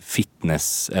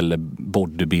fitness eller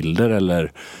bodybuilder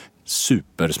eller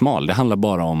supersmal. Det handlar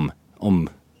bara om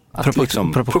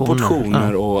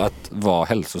proportioner och att vara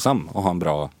hälsosam och ha en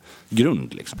bra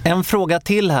grund. Liksom. En fråga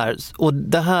till här, och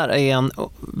det här är en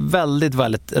väldigt,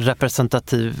 väldigt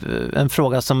representativ, en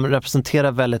fråga som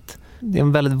representerar det är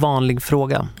en väldigt vanlig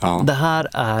fråga. Ja. Det här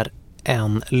är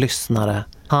en lyssnare.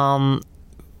 Han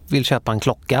vill köpa en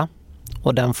klocka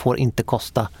och den får inte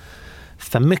kosta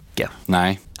för mycket.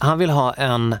 Nej. Han vill ha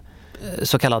en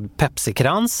så kallad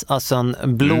Pepsi-krans, alltså en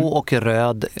blå och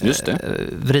röd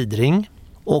vridring.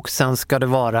 Och sen ska det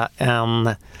vara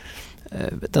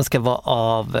den ska vara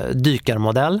av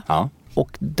dykarmodell. Ja.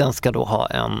 och den ska då ha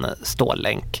en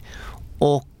stållänk.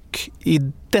 Och i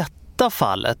detta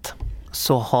fallet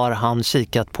så har han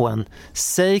kikat på en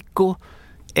Seiko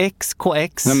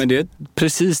XKX. Nej, men det är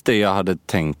precis det jag hade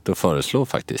tänkt att föreslå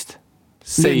faktiskt.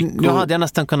 Seiko Nu hade jag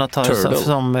nästan kunnat ta det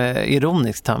som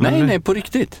ironiskt här. Nej, på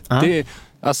riktigt.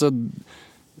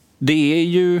 Det är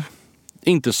ju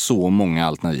inte så många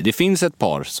alternativ. Det finns ett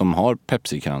par som har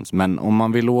Pepsi-krans, men om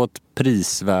man vill åt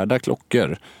prisvärda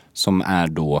klockor som är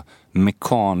då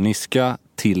mekaniska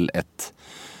till ett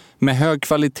med hög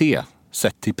kvalitet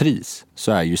sett till pris,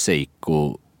 så är ju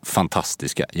Seiko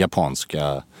fantastiska,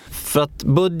 japanska. För att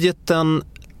budgeten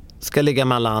ska ligga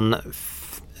mellan...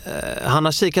 Han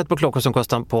har kikat på klockor som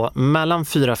kostar på mellan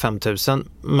 4-5 tusen,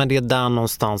 men det är där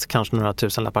någonstans kanske några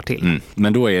tusenlappar till.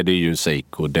 Men då är det ju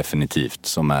Seiko definitivt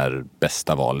som är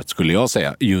bästa valet, skulle jag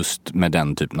säga, just med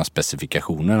den typen av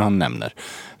specifikationer han nämner.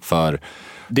 För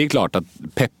det är klart att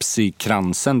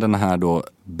Pepsi-kransen, den här då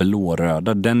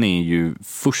blåröda, den är ju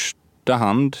första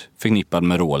hand förknippad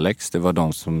med Rolex. Det var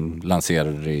de som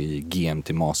lanserade i GMT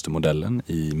Master-modellen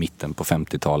i mitten på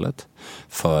 50-talet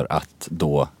för att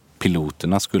då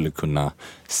piloterna skulle kunna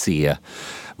se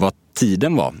vad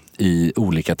tiden var i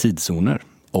olika tidszoner.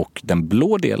 Och den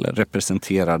blå delen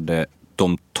representerade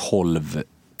de 12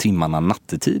 timmarna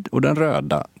nattetid och den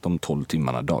röda de 12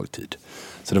 timmarna dagtid.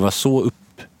 Så det var så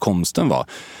uppkomsten var.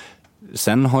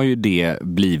 Sen har ju det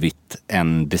blivit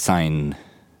en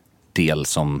designdel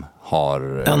som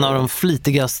har... En av de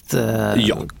flitigast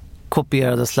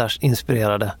kopierade /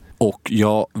 inspirerade. Och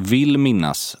jag vill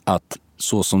minnas att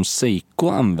så som Seiko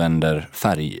använder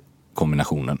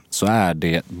färgkombinationen så är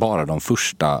det bara de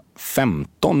första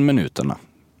 15 minuterna.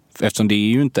 Eftersom det är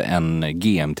ju inte en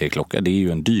GMT-klocka, det är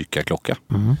ju en dykarklocka.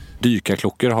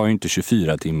 Dykarklockor har ju inte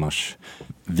 24 timmars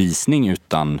visning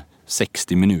utan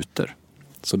 60 minuter.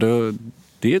 Så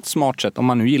det är ett smart sätt. Om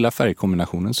man nu gillar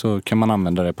färgkombinationen så kan man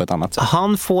använda det på ett annat sätt.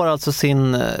 Han får alltså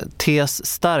sin tes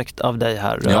stärkt av dig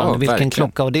här. Vilken verkligen.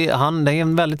 Klocka. Och det är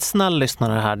en väldigt snäll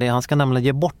lyssnare här. Han ska nämligen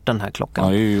ge bort den här klockan.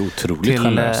 Ja, det är ju otroligt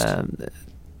generöst.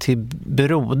 Till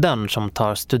brodern som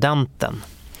tar studenten.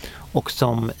 Och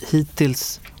som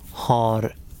hittills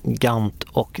har Gant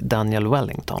och Daniel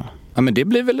Wellington. Ja, men det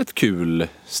blir väl ett kul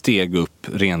steg upp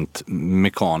rent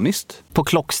mekaniskt. På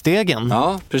klockstegen?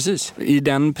 Ja, precis. I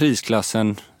den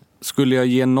prisklassen skulle jag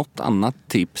ge något annat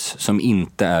tips som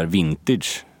inte är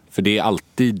vintage. För det är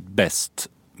alltid bäst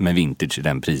med vintage i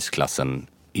den prisklassen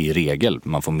i regel.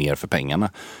 Man får mer för pengarna.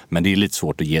 Men det är lite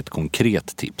svårt att ge ett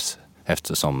konkret tips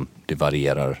eftersom det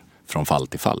varierar från fall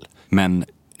till fall. Men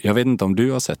jag vet inte om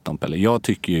du har sett dem, Pelle. Jag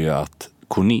tycker ju att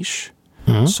Corniche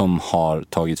som har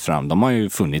tagit fram, de har ju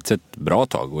funnits ett bra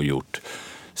tag och gjort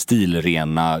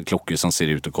stilrena klockor som ser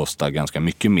ut att kosta ganska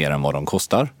mycket mer än vad de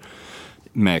kostar.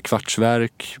 Med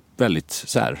kvartsverk, väldigt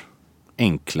så här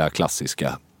enkla,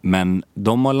 klassiska. Men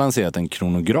de har lanserat en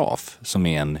kronograf som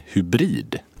är en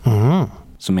hybrid.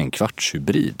 Som är en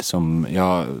kvartshybrid. Som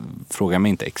jag frågar mig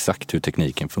inte exakt hur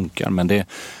tekniken funkar, men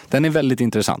den är väldigt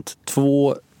intressant.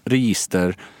 2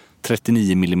 register,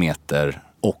 39 millimeter.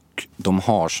 Och de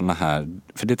har såna här,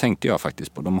 för det tänkte jag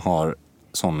faktiskt på, de har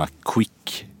såna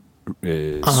quick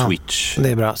switch. Det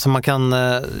är bra, så man kan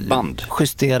band.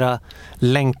 Justera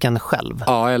länken själv.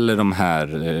 Ja, eller de här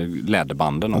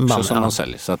läderbanden också som de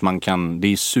säljer. Så att man kan, det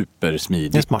är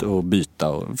supersmidigt att byta.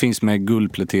 Och finns med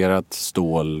guldpläterat,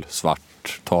 stål,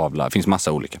 svart, tavla. Det finns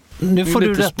massa olika. Nu får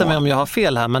du rätta mig om jag har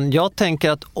fel här, men jag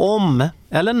tänker att om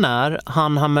eller när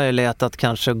han har möjlighet att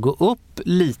kanske gå upp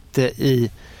lite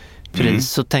i pris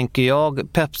så tänker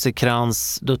jag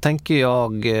Pepsi-krans, då tänker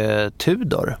jag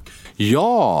Tudor.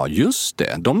 Ja, just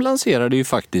det. De lanserade ju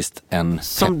faktiskt en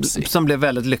Pepsi. Som blev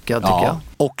väldigt lyckad tycker jag.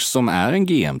 Och som är en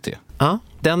GMT. Ja,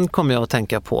 den kommer jag att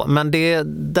tänka på. Men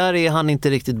där är han inte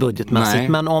riktigt budgetmässigt. Nej.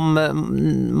 Men om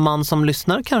man som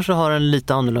lyssnar kanske har en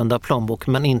lite annorlunda plånbok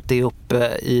men inte är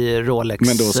uppe i Rolex.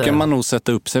 Men då ska man nog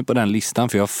sätta upp sig på den listan,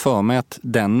 för jag för mig att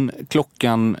den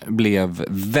klockan blev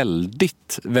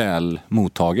väldigt väl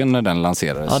mottagen när den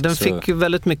lanserades. Ja, den fick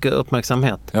väldigt mycket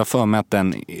uppmärksamhet. Jag för mig att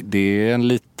det är en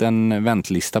liten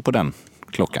väntlista på den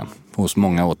klockan hos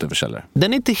många återförsäljare.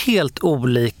 Den är inte helt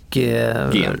olik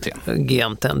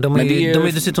GMT. De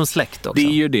är dessutom släkt också. Det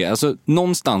är ju det. Alltså,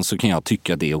 någonstans så kan jag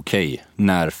tycka att det är okej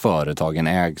när företagen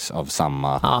ägs av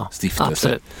samma stiftelse.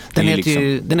 Absolut.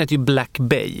 Den heter ju Black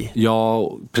Bay.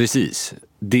 Ja, precis.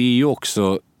 Det är ju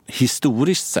också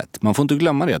historiskt sett. Man får inte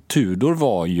glömma det. Tudor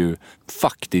var ju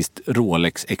faktiskt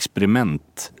Rolex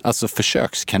experiment, alltså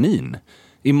försökskanin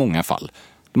i många fall.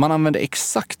 Man använde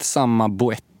exakt samma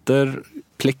boetter,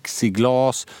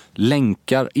 plexiglas,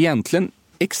 länkar. Egentligen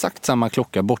exakt samma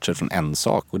klocka bortsett från en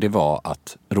sak, och det var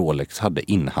att Rolex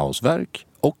hade inhouseverk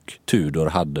och Tudor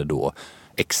hade då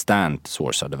externt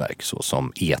sourcade verk så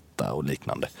som ETA och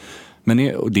liknande. Men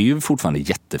det är ju fortfarande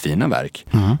jättefina verk.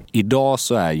 Idag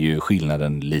så är ju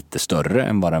skillnaden lite större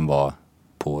än vad den var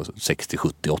på 60,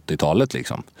 70, 80-talet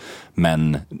liksom.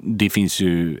 Men det finns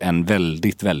ju en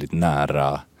väldigt, väldigt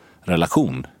nära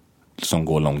relation som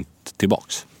går långt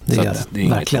tillbaks. Det så gör det, det är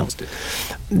verkligen. konstigt.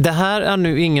 Det här är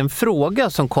nu ingen fråga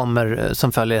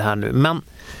som följer här nu, men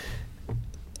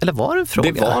eller var det en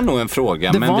fråga? Det var nog en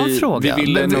fråga. Det men var en fråga. Vi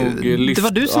ville nog lyfta... Det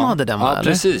var du som hade den, va? Ja,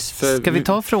 precis. Ska vi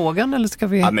ta frågan eller ska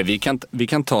vi... Ja, men vi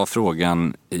kan ta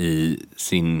frågan i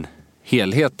sin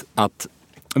helhet. Att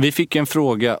vi fick en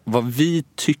fråga vad vi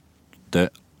tyckte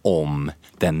om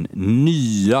den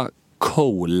nya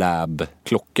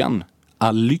Colab-klockan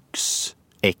Alyx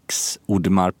X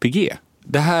Audemars Piguet.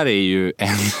 Det här är ju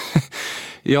en...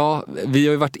 Ja, vi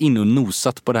har ju varit inne och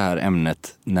nosat på det här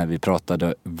ämnet när vi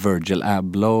pratade Virgil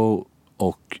Abloh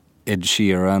och Ed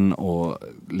Sheeran och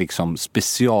liksom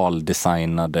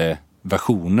specialdesignade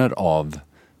versioner av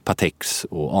Patex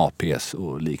och APS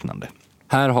och liknande.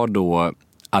 Här har då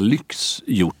Alyx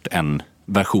gjort en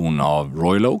version av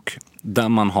Royal Oak där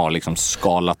man har liksom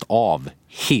skalat av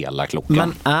hela klockan.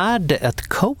 Men är det ett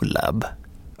collab?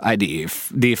 Nej,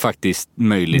 det är faktiskt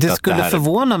möjligt att det skulle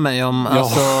förvåna mig om, om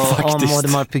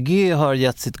Audemars Piguet har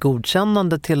gett sitt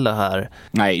godkännande till det här.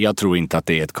 Nej, jag tror inte att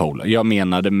det är ett collab.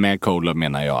 Med collab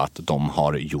menar jag att de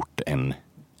har gjort en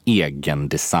egen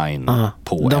design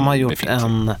på de en har gjort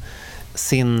befintlig.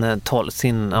 sin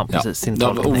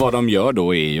tolkning. Och vad de gör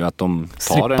då är ju att de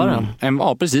tar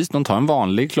de tar en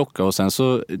vanlig klocka och sen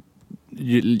så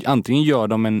antingen gör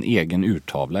de en egen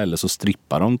urtavla eller så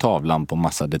strippar de tavlan på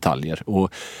massa detaljer.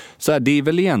 Och så här, det är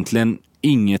väl egentligen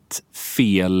inget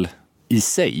fel i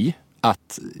sig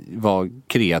att vara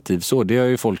kreativ så. Det har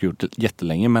ju folk gjort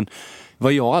jättelänge, men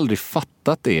vad jag aldrig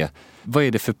fattat är vad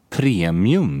är det för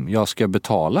premium jag ska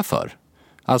betala för?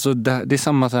 Alltså det är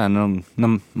samma så här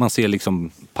när man ser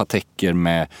liksom Pateker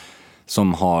med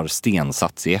som har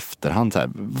stensats i efterhand. Så här.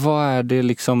 Vad är det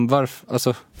liksom,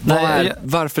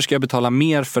 varför ska jag betala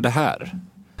mer för det här?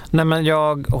 Nej, men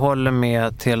jag håller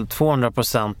med till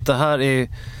 200%.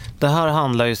 Det här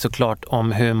handlar ju såklart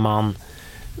om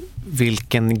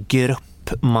vilken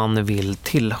grupp man vill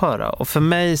tillhöra. Och för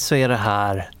mig så är det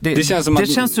här... Det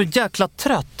känns så jäkla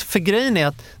trött. För grejen är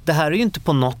att det här är ju inte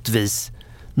på något vis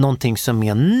någonting som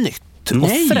är nytt.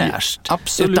 Nej, och fräscht.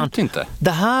 Absolut inte.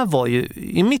 Det här var ju,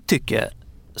 i mitt tycke,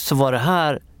 så var det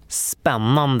här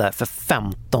spännande för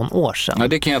 15 år sedan. Ja,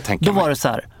 det kan jag tänka mig. mig. Då var det så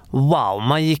här, wow,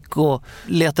 man gick och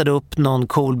letade upp någon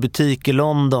cool butik i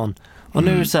London. Och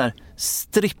nu är det så här,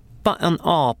 strippa en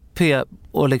AP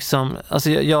och liksom, alltså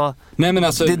nej, men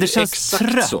alltså, det känns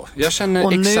trött. Så. Jag känner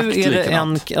och exakt nu är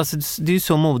likadant. Det är ju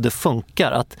så mode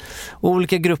funkar, att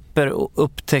olika grupper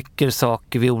upptäcker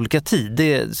saker vid olika tid.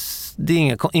 Det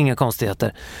är inga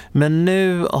konstigheter. Men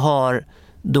nu har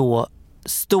då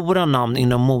stora namn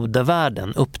inom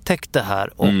modevärlden upptäckt det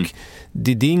här, och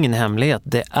det är ingen hemlighet.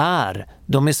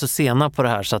 De är så sena på det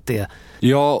här så att det...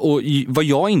 Ja, och vad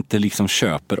jag inte liksom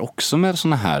köper också med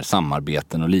såna här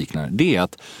samarbeten och liknande, det är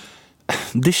att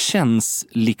det känns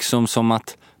liksom som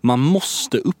att man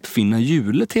måste uppfinna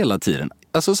hjulet hela tiden.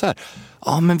 Alltså så här,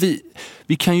 men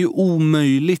vi kan ju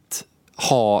omöjligt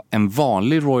ha en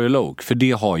vanlig Royal Oak, för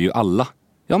det har ju alla.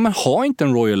 Ja, men ha inte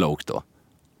en Royal Oak då.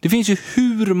 Det finns ju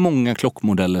hur många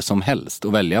klockmodeller som helst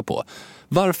att välja på.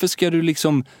 Varför ska du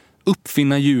liksom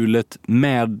uppfinna hjulet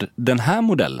med den här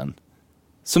modellen?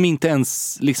 Som inte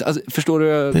ens... Liksom, alltså, förstår du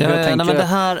vad jag tänker? Nej, men det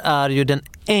här är ju den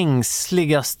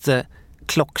ängsligaste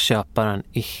klockköparen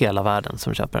i hela världen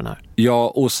som köper den här. Ja,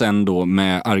 och sen då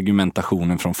med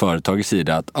argumentationen från företagets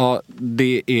sida att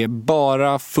det är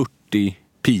bara 40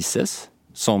 pieces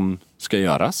som ska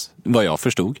göras, vad jag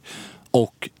förstod.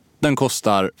 Och den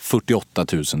kostar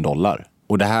 $48,000.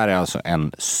 Och det här är alltså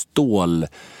en stål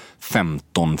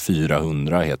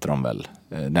 15400 heter de väl,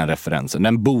 den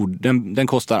referensen. Den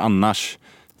kostar annars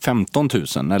 15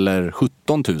 000 eller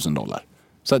 $17,000.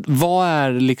 Så att, vad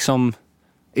är liksom...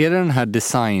 Är det den här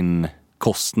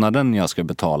designkostnaden jag ska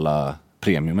betala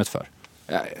premiumet för?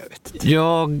 Jag vet inte.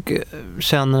 Jag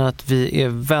känner att vi är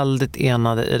väldigt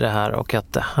enade i det här, och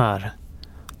att det här...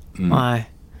 Nej.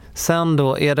 Sen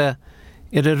då, är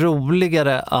det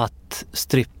roligare att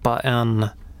strippa en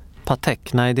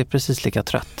Patek? Nej, det är precis lika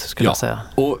trött, skulle jag säga.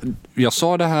 Och jag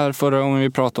sa det här förra gången vi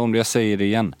pratade om det, jag säger det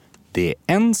igen. Det är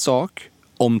en sak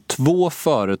om 2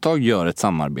 företag gör ett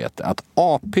samarbete. Att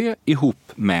AP ihop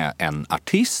med en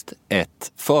artist,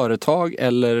 ett företag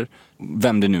eller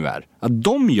vem det nu är. Att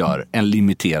de gör en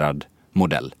limiterad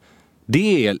modell.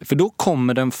 För då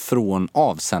kommer den från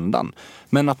avsändaren.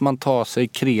 Men att man tar sig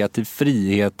kreativ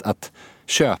frihet att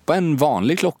köpa en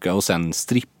vanlig klocka och sen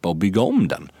strippa och bygga om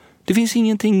den. Det finns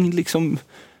ingenting liksom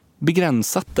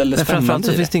begränsat eller spännande. Men framförallt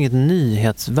så finns det inget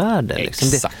nyhetsvärde. Liksom.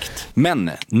 Exakt.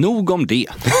 Men nog om det.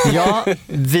 Ja,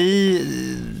 vi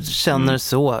känner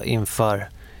så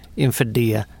inför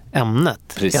det ämnet.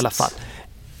 Precis. I alla fall.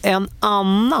 En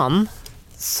annan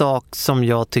sak som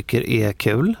jag tycker är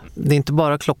kul, det är inte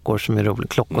bara klockor som är roligt,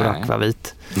 klockor och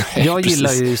akvavit. Jag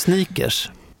gillar ju sneakers.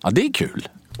 Ja, det är kul.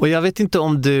 Och jag vet inte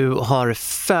om du har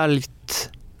följt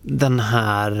den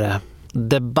här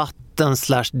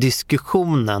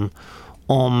debatten/diskussionen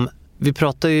om, vi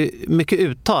pratar ju mycket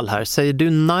uttal här, säger du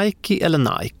Nike eller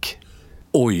Nike?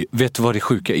 Oj, vet du vad det är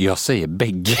sjuka? Jag säger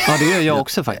bägge. Ja, det gör jag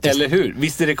också faktiskt. Eller hur?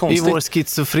 Visst är det konstigt? I vår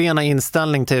schizofrena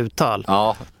inställning till uttal.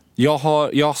 Ja,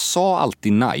 jag sa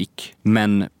alltid Nike,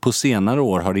 men på senare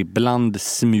år har det ibland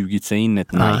smugit sig in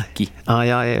ett Nike. Ja,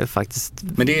 jag är faktiskt...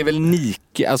 Men det är väl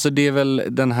Nike, alltså det är väl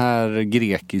den här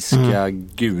grekiska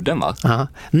guden, va? Ja.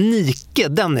 Nike,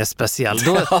 den är speciell.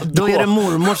 Då är det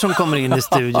mormor som kommer in i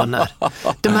studion här.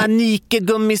 De här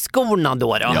Nike-gummiskorna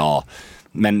då. Ja,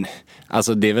 men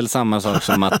alltså det är väl samma sak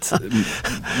som att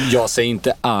jag säger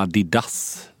inte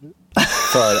Adidas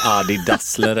för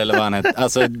Adidasler eller vad han heter.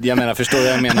 Alltså jag menar, förstår du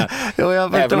vad jag menar? Jo,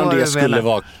 jag även om det skulle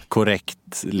vara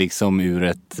korrekt liksom ur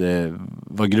ett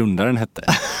vad grundaren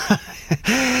hette.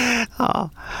 Ja,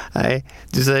 nej.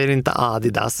 Du säger inte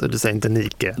Adidas och du säger inte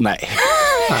Nike. Nej.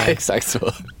 Exakt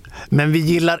så. Men vi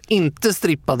gillar inte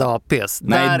strippade APs.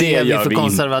 Nej, där det är vi gör för vi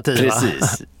konservativa.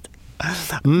 Precis.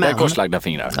 Men, det är korslagda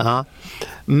fingrar. Ja.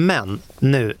 Men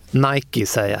nu, Nike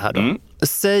säger jag här då.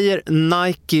 Säger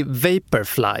Nike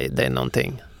Vaporfly det är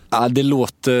någonting? Ja, det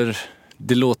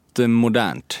låter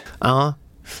modernt. Ja,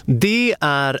 det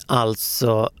är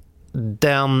alltså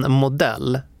den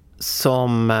modell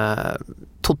som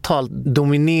totalt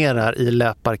dominerar i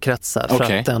löparkretsar för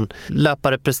att den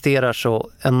löpare presterar så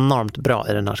enormt bra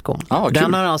i den här skon.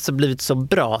 Den har alltså blivit så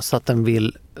bra så att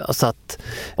att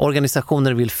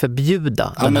organisationer vill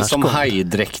förbjuda den här skon. Som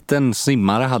hajdräkten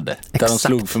simmare hade. Exakt. Där de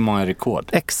slog för många rekord.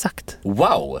 Exakt.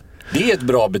 Wow, det är ett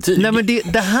bra betyg. Nej, men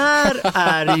det här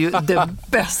är ju det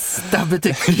bästa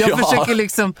betyget. Jag försöker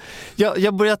liksom,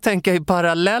 jag börjar tänka i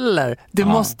paralleller. Det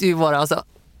måste ju vara, alltså,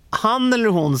 han eller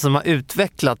hon som har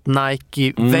utvecklat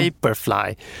Nike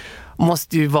Vaporfly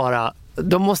måste ju vara,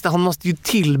 han måste ju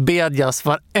tillbedjas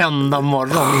varenda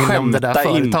morgon inom det där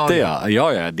företaget. Inte,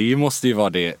 ja, det måste ju vara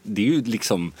det. Det är ju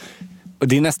liksom,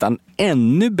 det är nästan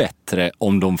ännu bättre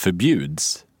om de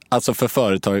förbjuds. Alltså för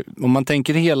företag, om man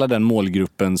tänker hela den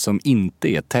målgruppen som inte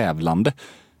är tävlande,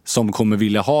 som kommer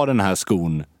vilja ha den här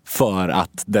skon för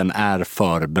att den är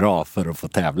för bra för att få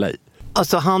tävla i.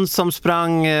 Alltså han som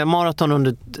sprang maraton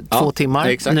under 2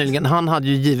 timmar nyligen, han hade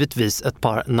ju givetvis ett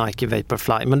par Nike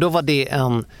Vaporfly. Men då var det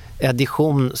en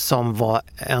edition som var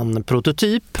en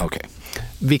prototyp.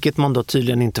 Vilket man då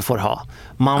tydligen inte får ha.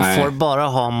 Man får bara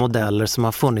ha modeller som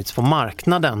har funnits på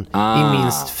marknaden i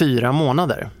minst 4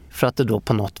 månader. För att det då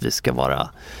på något vis ska vara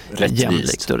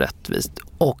jämlikt och rättvist.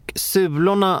 Och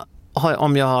sulorna,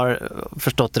 om jag har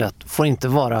förstått rätt, får inte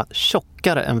vara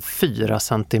tjockare än 4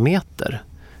 centimeter.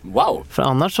 Wow. För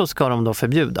annars så ska de då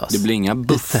förbjudas. Det blir inga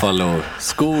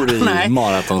Buffalo-skor i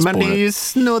maratonspåret. Men det är ju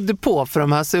snudd på, för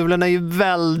de här sulorna är ju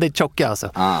väldigt tjocka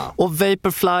alltså. Och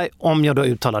Vaporfly, om jag då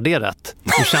uttalar det rätt,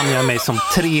 så känner jag mig som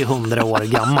 300 år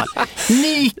gammal.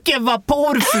 Nike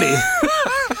Vaporfly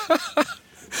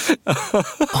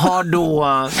har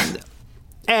då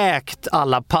ägt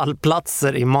alla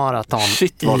pallplatser i maraton.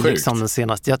 Shit, vad liksom den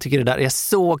senaste. Jag tycker det där är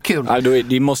så kul. Ja,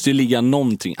 det måste ju ligga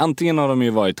någonting. Antingen har de ju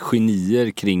varit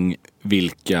genier kring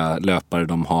vilka löpare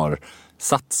de har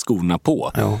satt skorna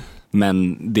på.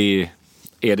 Men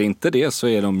är det inte det så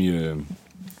är de ju,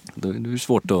 det är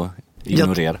svårt att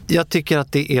ignorera. Jag tycker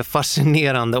att det är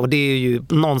fascinerande, och det är ju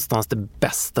någonstans det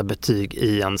bästa betyg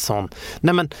i en sån.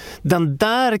 Nej, men den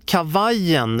där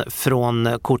kavajen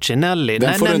från Cucinelli,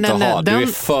 den får du inte ha. Du är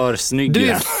för snygg. Du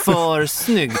är för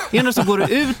snygg. Innan så går du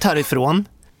ut härifrån.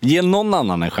 Ge någon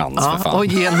annan en chans, för fan. Och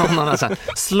ge någon annan chans.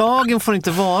 Slagen får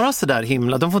inte vara så där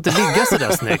himla. De får inte ligga så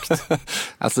där snyggt.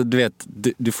 Alltså, du vet,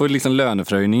 du får liksom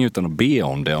löneförhöjning utan att be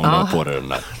om det, om du har på dig den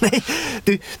där. Nej,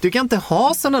 du kan inte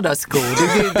ha såna där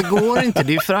skor. Det går inte.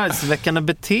 Det är förargelseväckande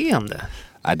beteende.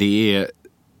 Ja, det är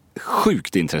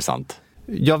sjukt intressant.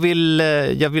 Jag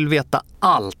vill veta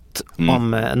allt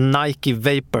om Nike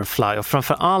Vaporfly och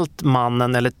framförallt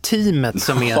mannen eller teamet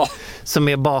som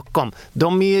är bakom.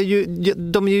 De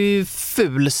är ju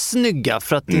fulsnygga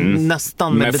för att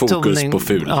nästan med betoning. Fokus på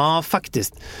ful. Ja,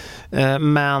 faktiskt.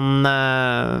 Men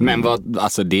vad,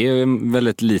 alltså det är väl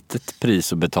ett litet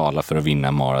pris att betala för att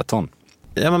vinna maraton.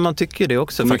 Ja, men man tycker det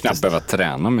också. Man knappt behöva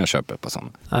träna om jag köper på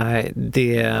sådana. Nej,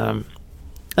 det är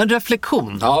en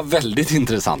reflektion. Ja, väldigt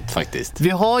intressant faktiskt. Vi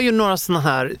har ju några såna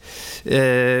här...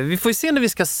 vi får ju se när vi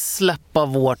ska släppa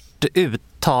vårt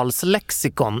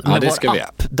uttalslexikon med vår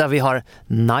app. Där vi har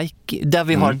Nike, där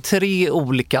vi har 3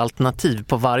 olika alternativ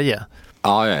på varje.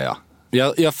 Ja.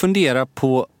 Jag funderar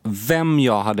på vem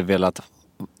jag hade velat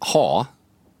ha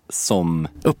som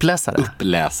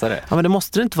uppläsare. Ja, men det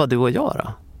måste det inte vara du och jag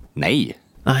då? Nej.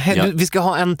 Vi ska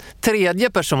ha en tredje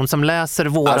person som läser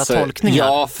våra tolkningar.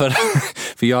 Ja, för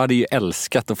jag hade ju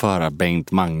älskat att få höra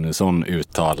Bengt Magnusson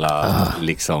uttala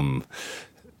liksom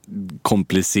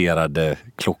komplicerade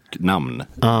klocknamn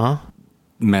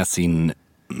med sin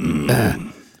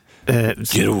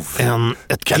grov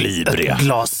kalibria. Ett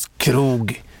glas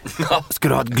krog. Ska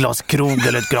du ha ett glas krog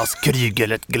eller ett glas kryg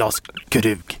eller ett glas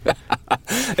krug?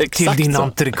 Till din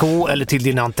entrecote eller till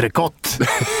din entrecote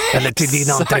eller till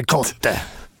din entrecote.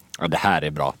 Ja, det här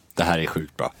är bra. Det här är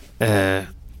sjukt bra.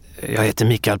 Jag heter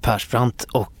Mikael Persbrandt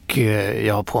och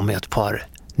jag har på mig ett par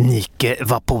Nike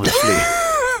Vaporfly.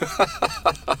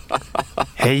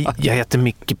 Hej, jag heter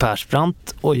Micke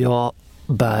Persbrandt och jag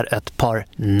bär ett par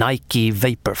Nike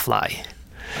Vaporfly.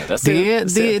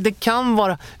 Det kan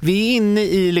vara... Vi är inne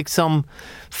i liksom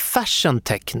fashion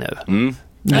tech nu.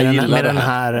 Med den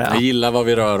här jag gillar vad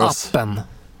vi rör oss. Appen.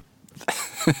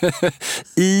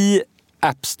 I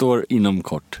App Store inom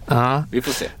kort. Vi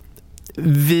får se.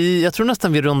 Jag tror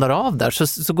nästan vi rundar av där.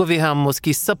 Så går vi hem och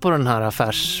skissar på den här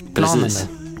affärsplanen.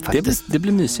 Det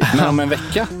blir mysigt. Men om en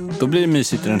vecka, då blir det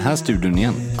mysigt i den här studion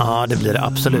igen. Ja, det blir det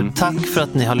absolut. Tack för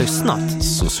att ni har lyssnat.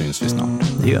 Så syns vi snart.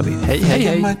 Det gör vi. Hej, hej,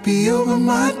 hej.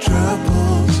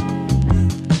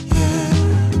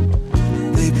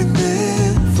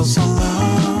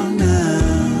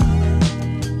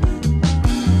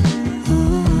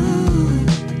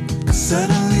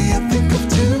 Suddenly I think of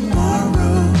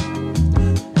tomorrow.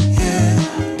 Yeah,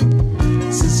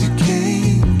 since you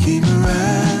came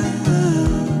around.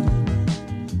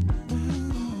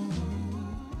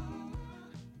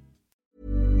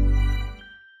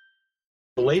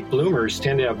 Late bloomers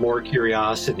tend to have more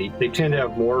curiosity. They tend to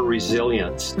have more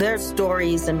resilience. There are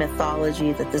stories and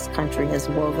mythology that this country has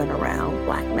woven around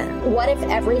Black men. What if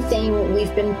everything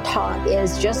we've been taught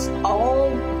is just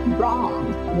all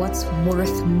wrong? What's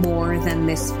worth more than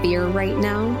this fear right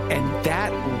now? And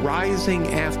that rising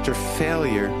after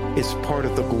failure is part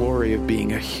of the glory of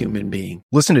being a human being.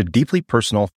 Listen to deeply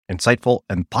personal, insightful,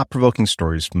 and thought-provoking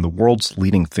stories from the world's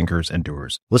leading thinkers and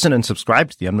doers. Listen and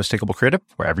subscribe to The Unmistakable Creative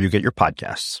wherever you get your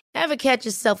podcasts. Ever catch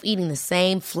yourself eating the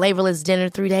same flavorless dinner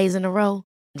 3 days in a row?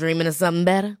 Dreaming of something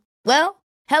better? Well,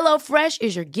 HelloFresh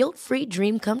is your guilt-free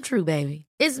dream come true, baby.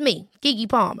 It's me, Keke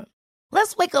Palmer.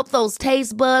 Let's wake up those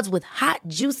taste buds with hot,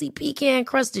 juicy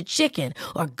pecan-crusted chicken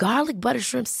or garlic butter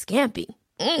shrimp scampi.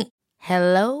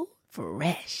 Hello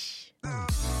Fresh.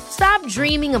 Stop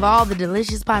dreaming of all the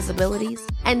delicious possibilities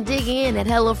and dig in at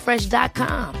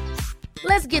HelloFresh.com.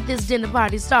 Let's get this dinner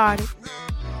party started.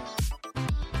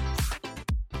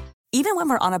 Even when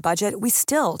we're on a budget, we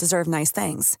still deserve nice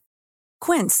things.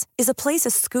 Quince is a place to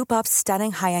scoop up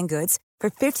stunning high-end goods for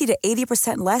 50 to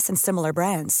 80% less than similar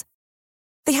brands.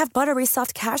 They have buttery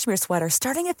soft cashmere sweaters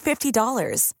starting at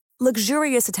 $50,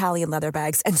 luxurious Italian leather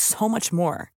bags, and so much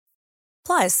more.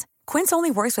 Plus, Quince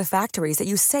only works with factories that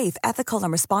use safe, ethical,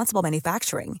 and responsible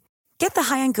manufacturing. Get the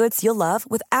high-end goods you'll love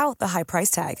without the high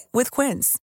price tag with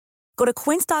Quince. Go to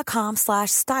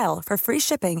quince.com/style for free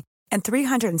shipping and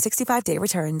 365-day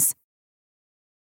returns.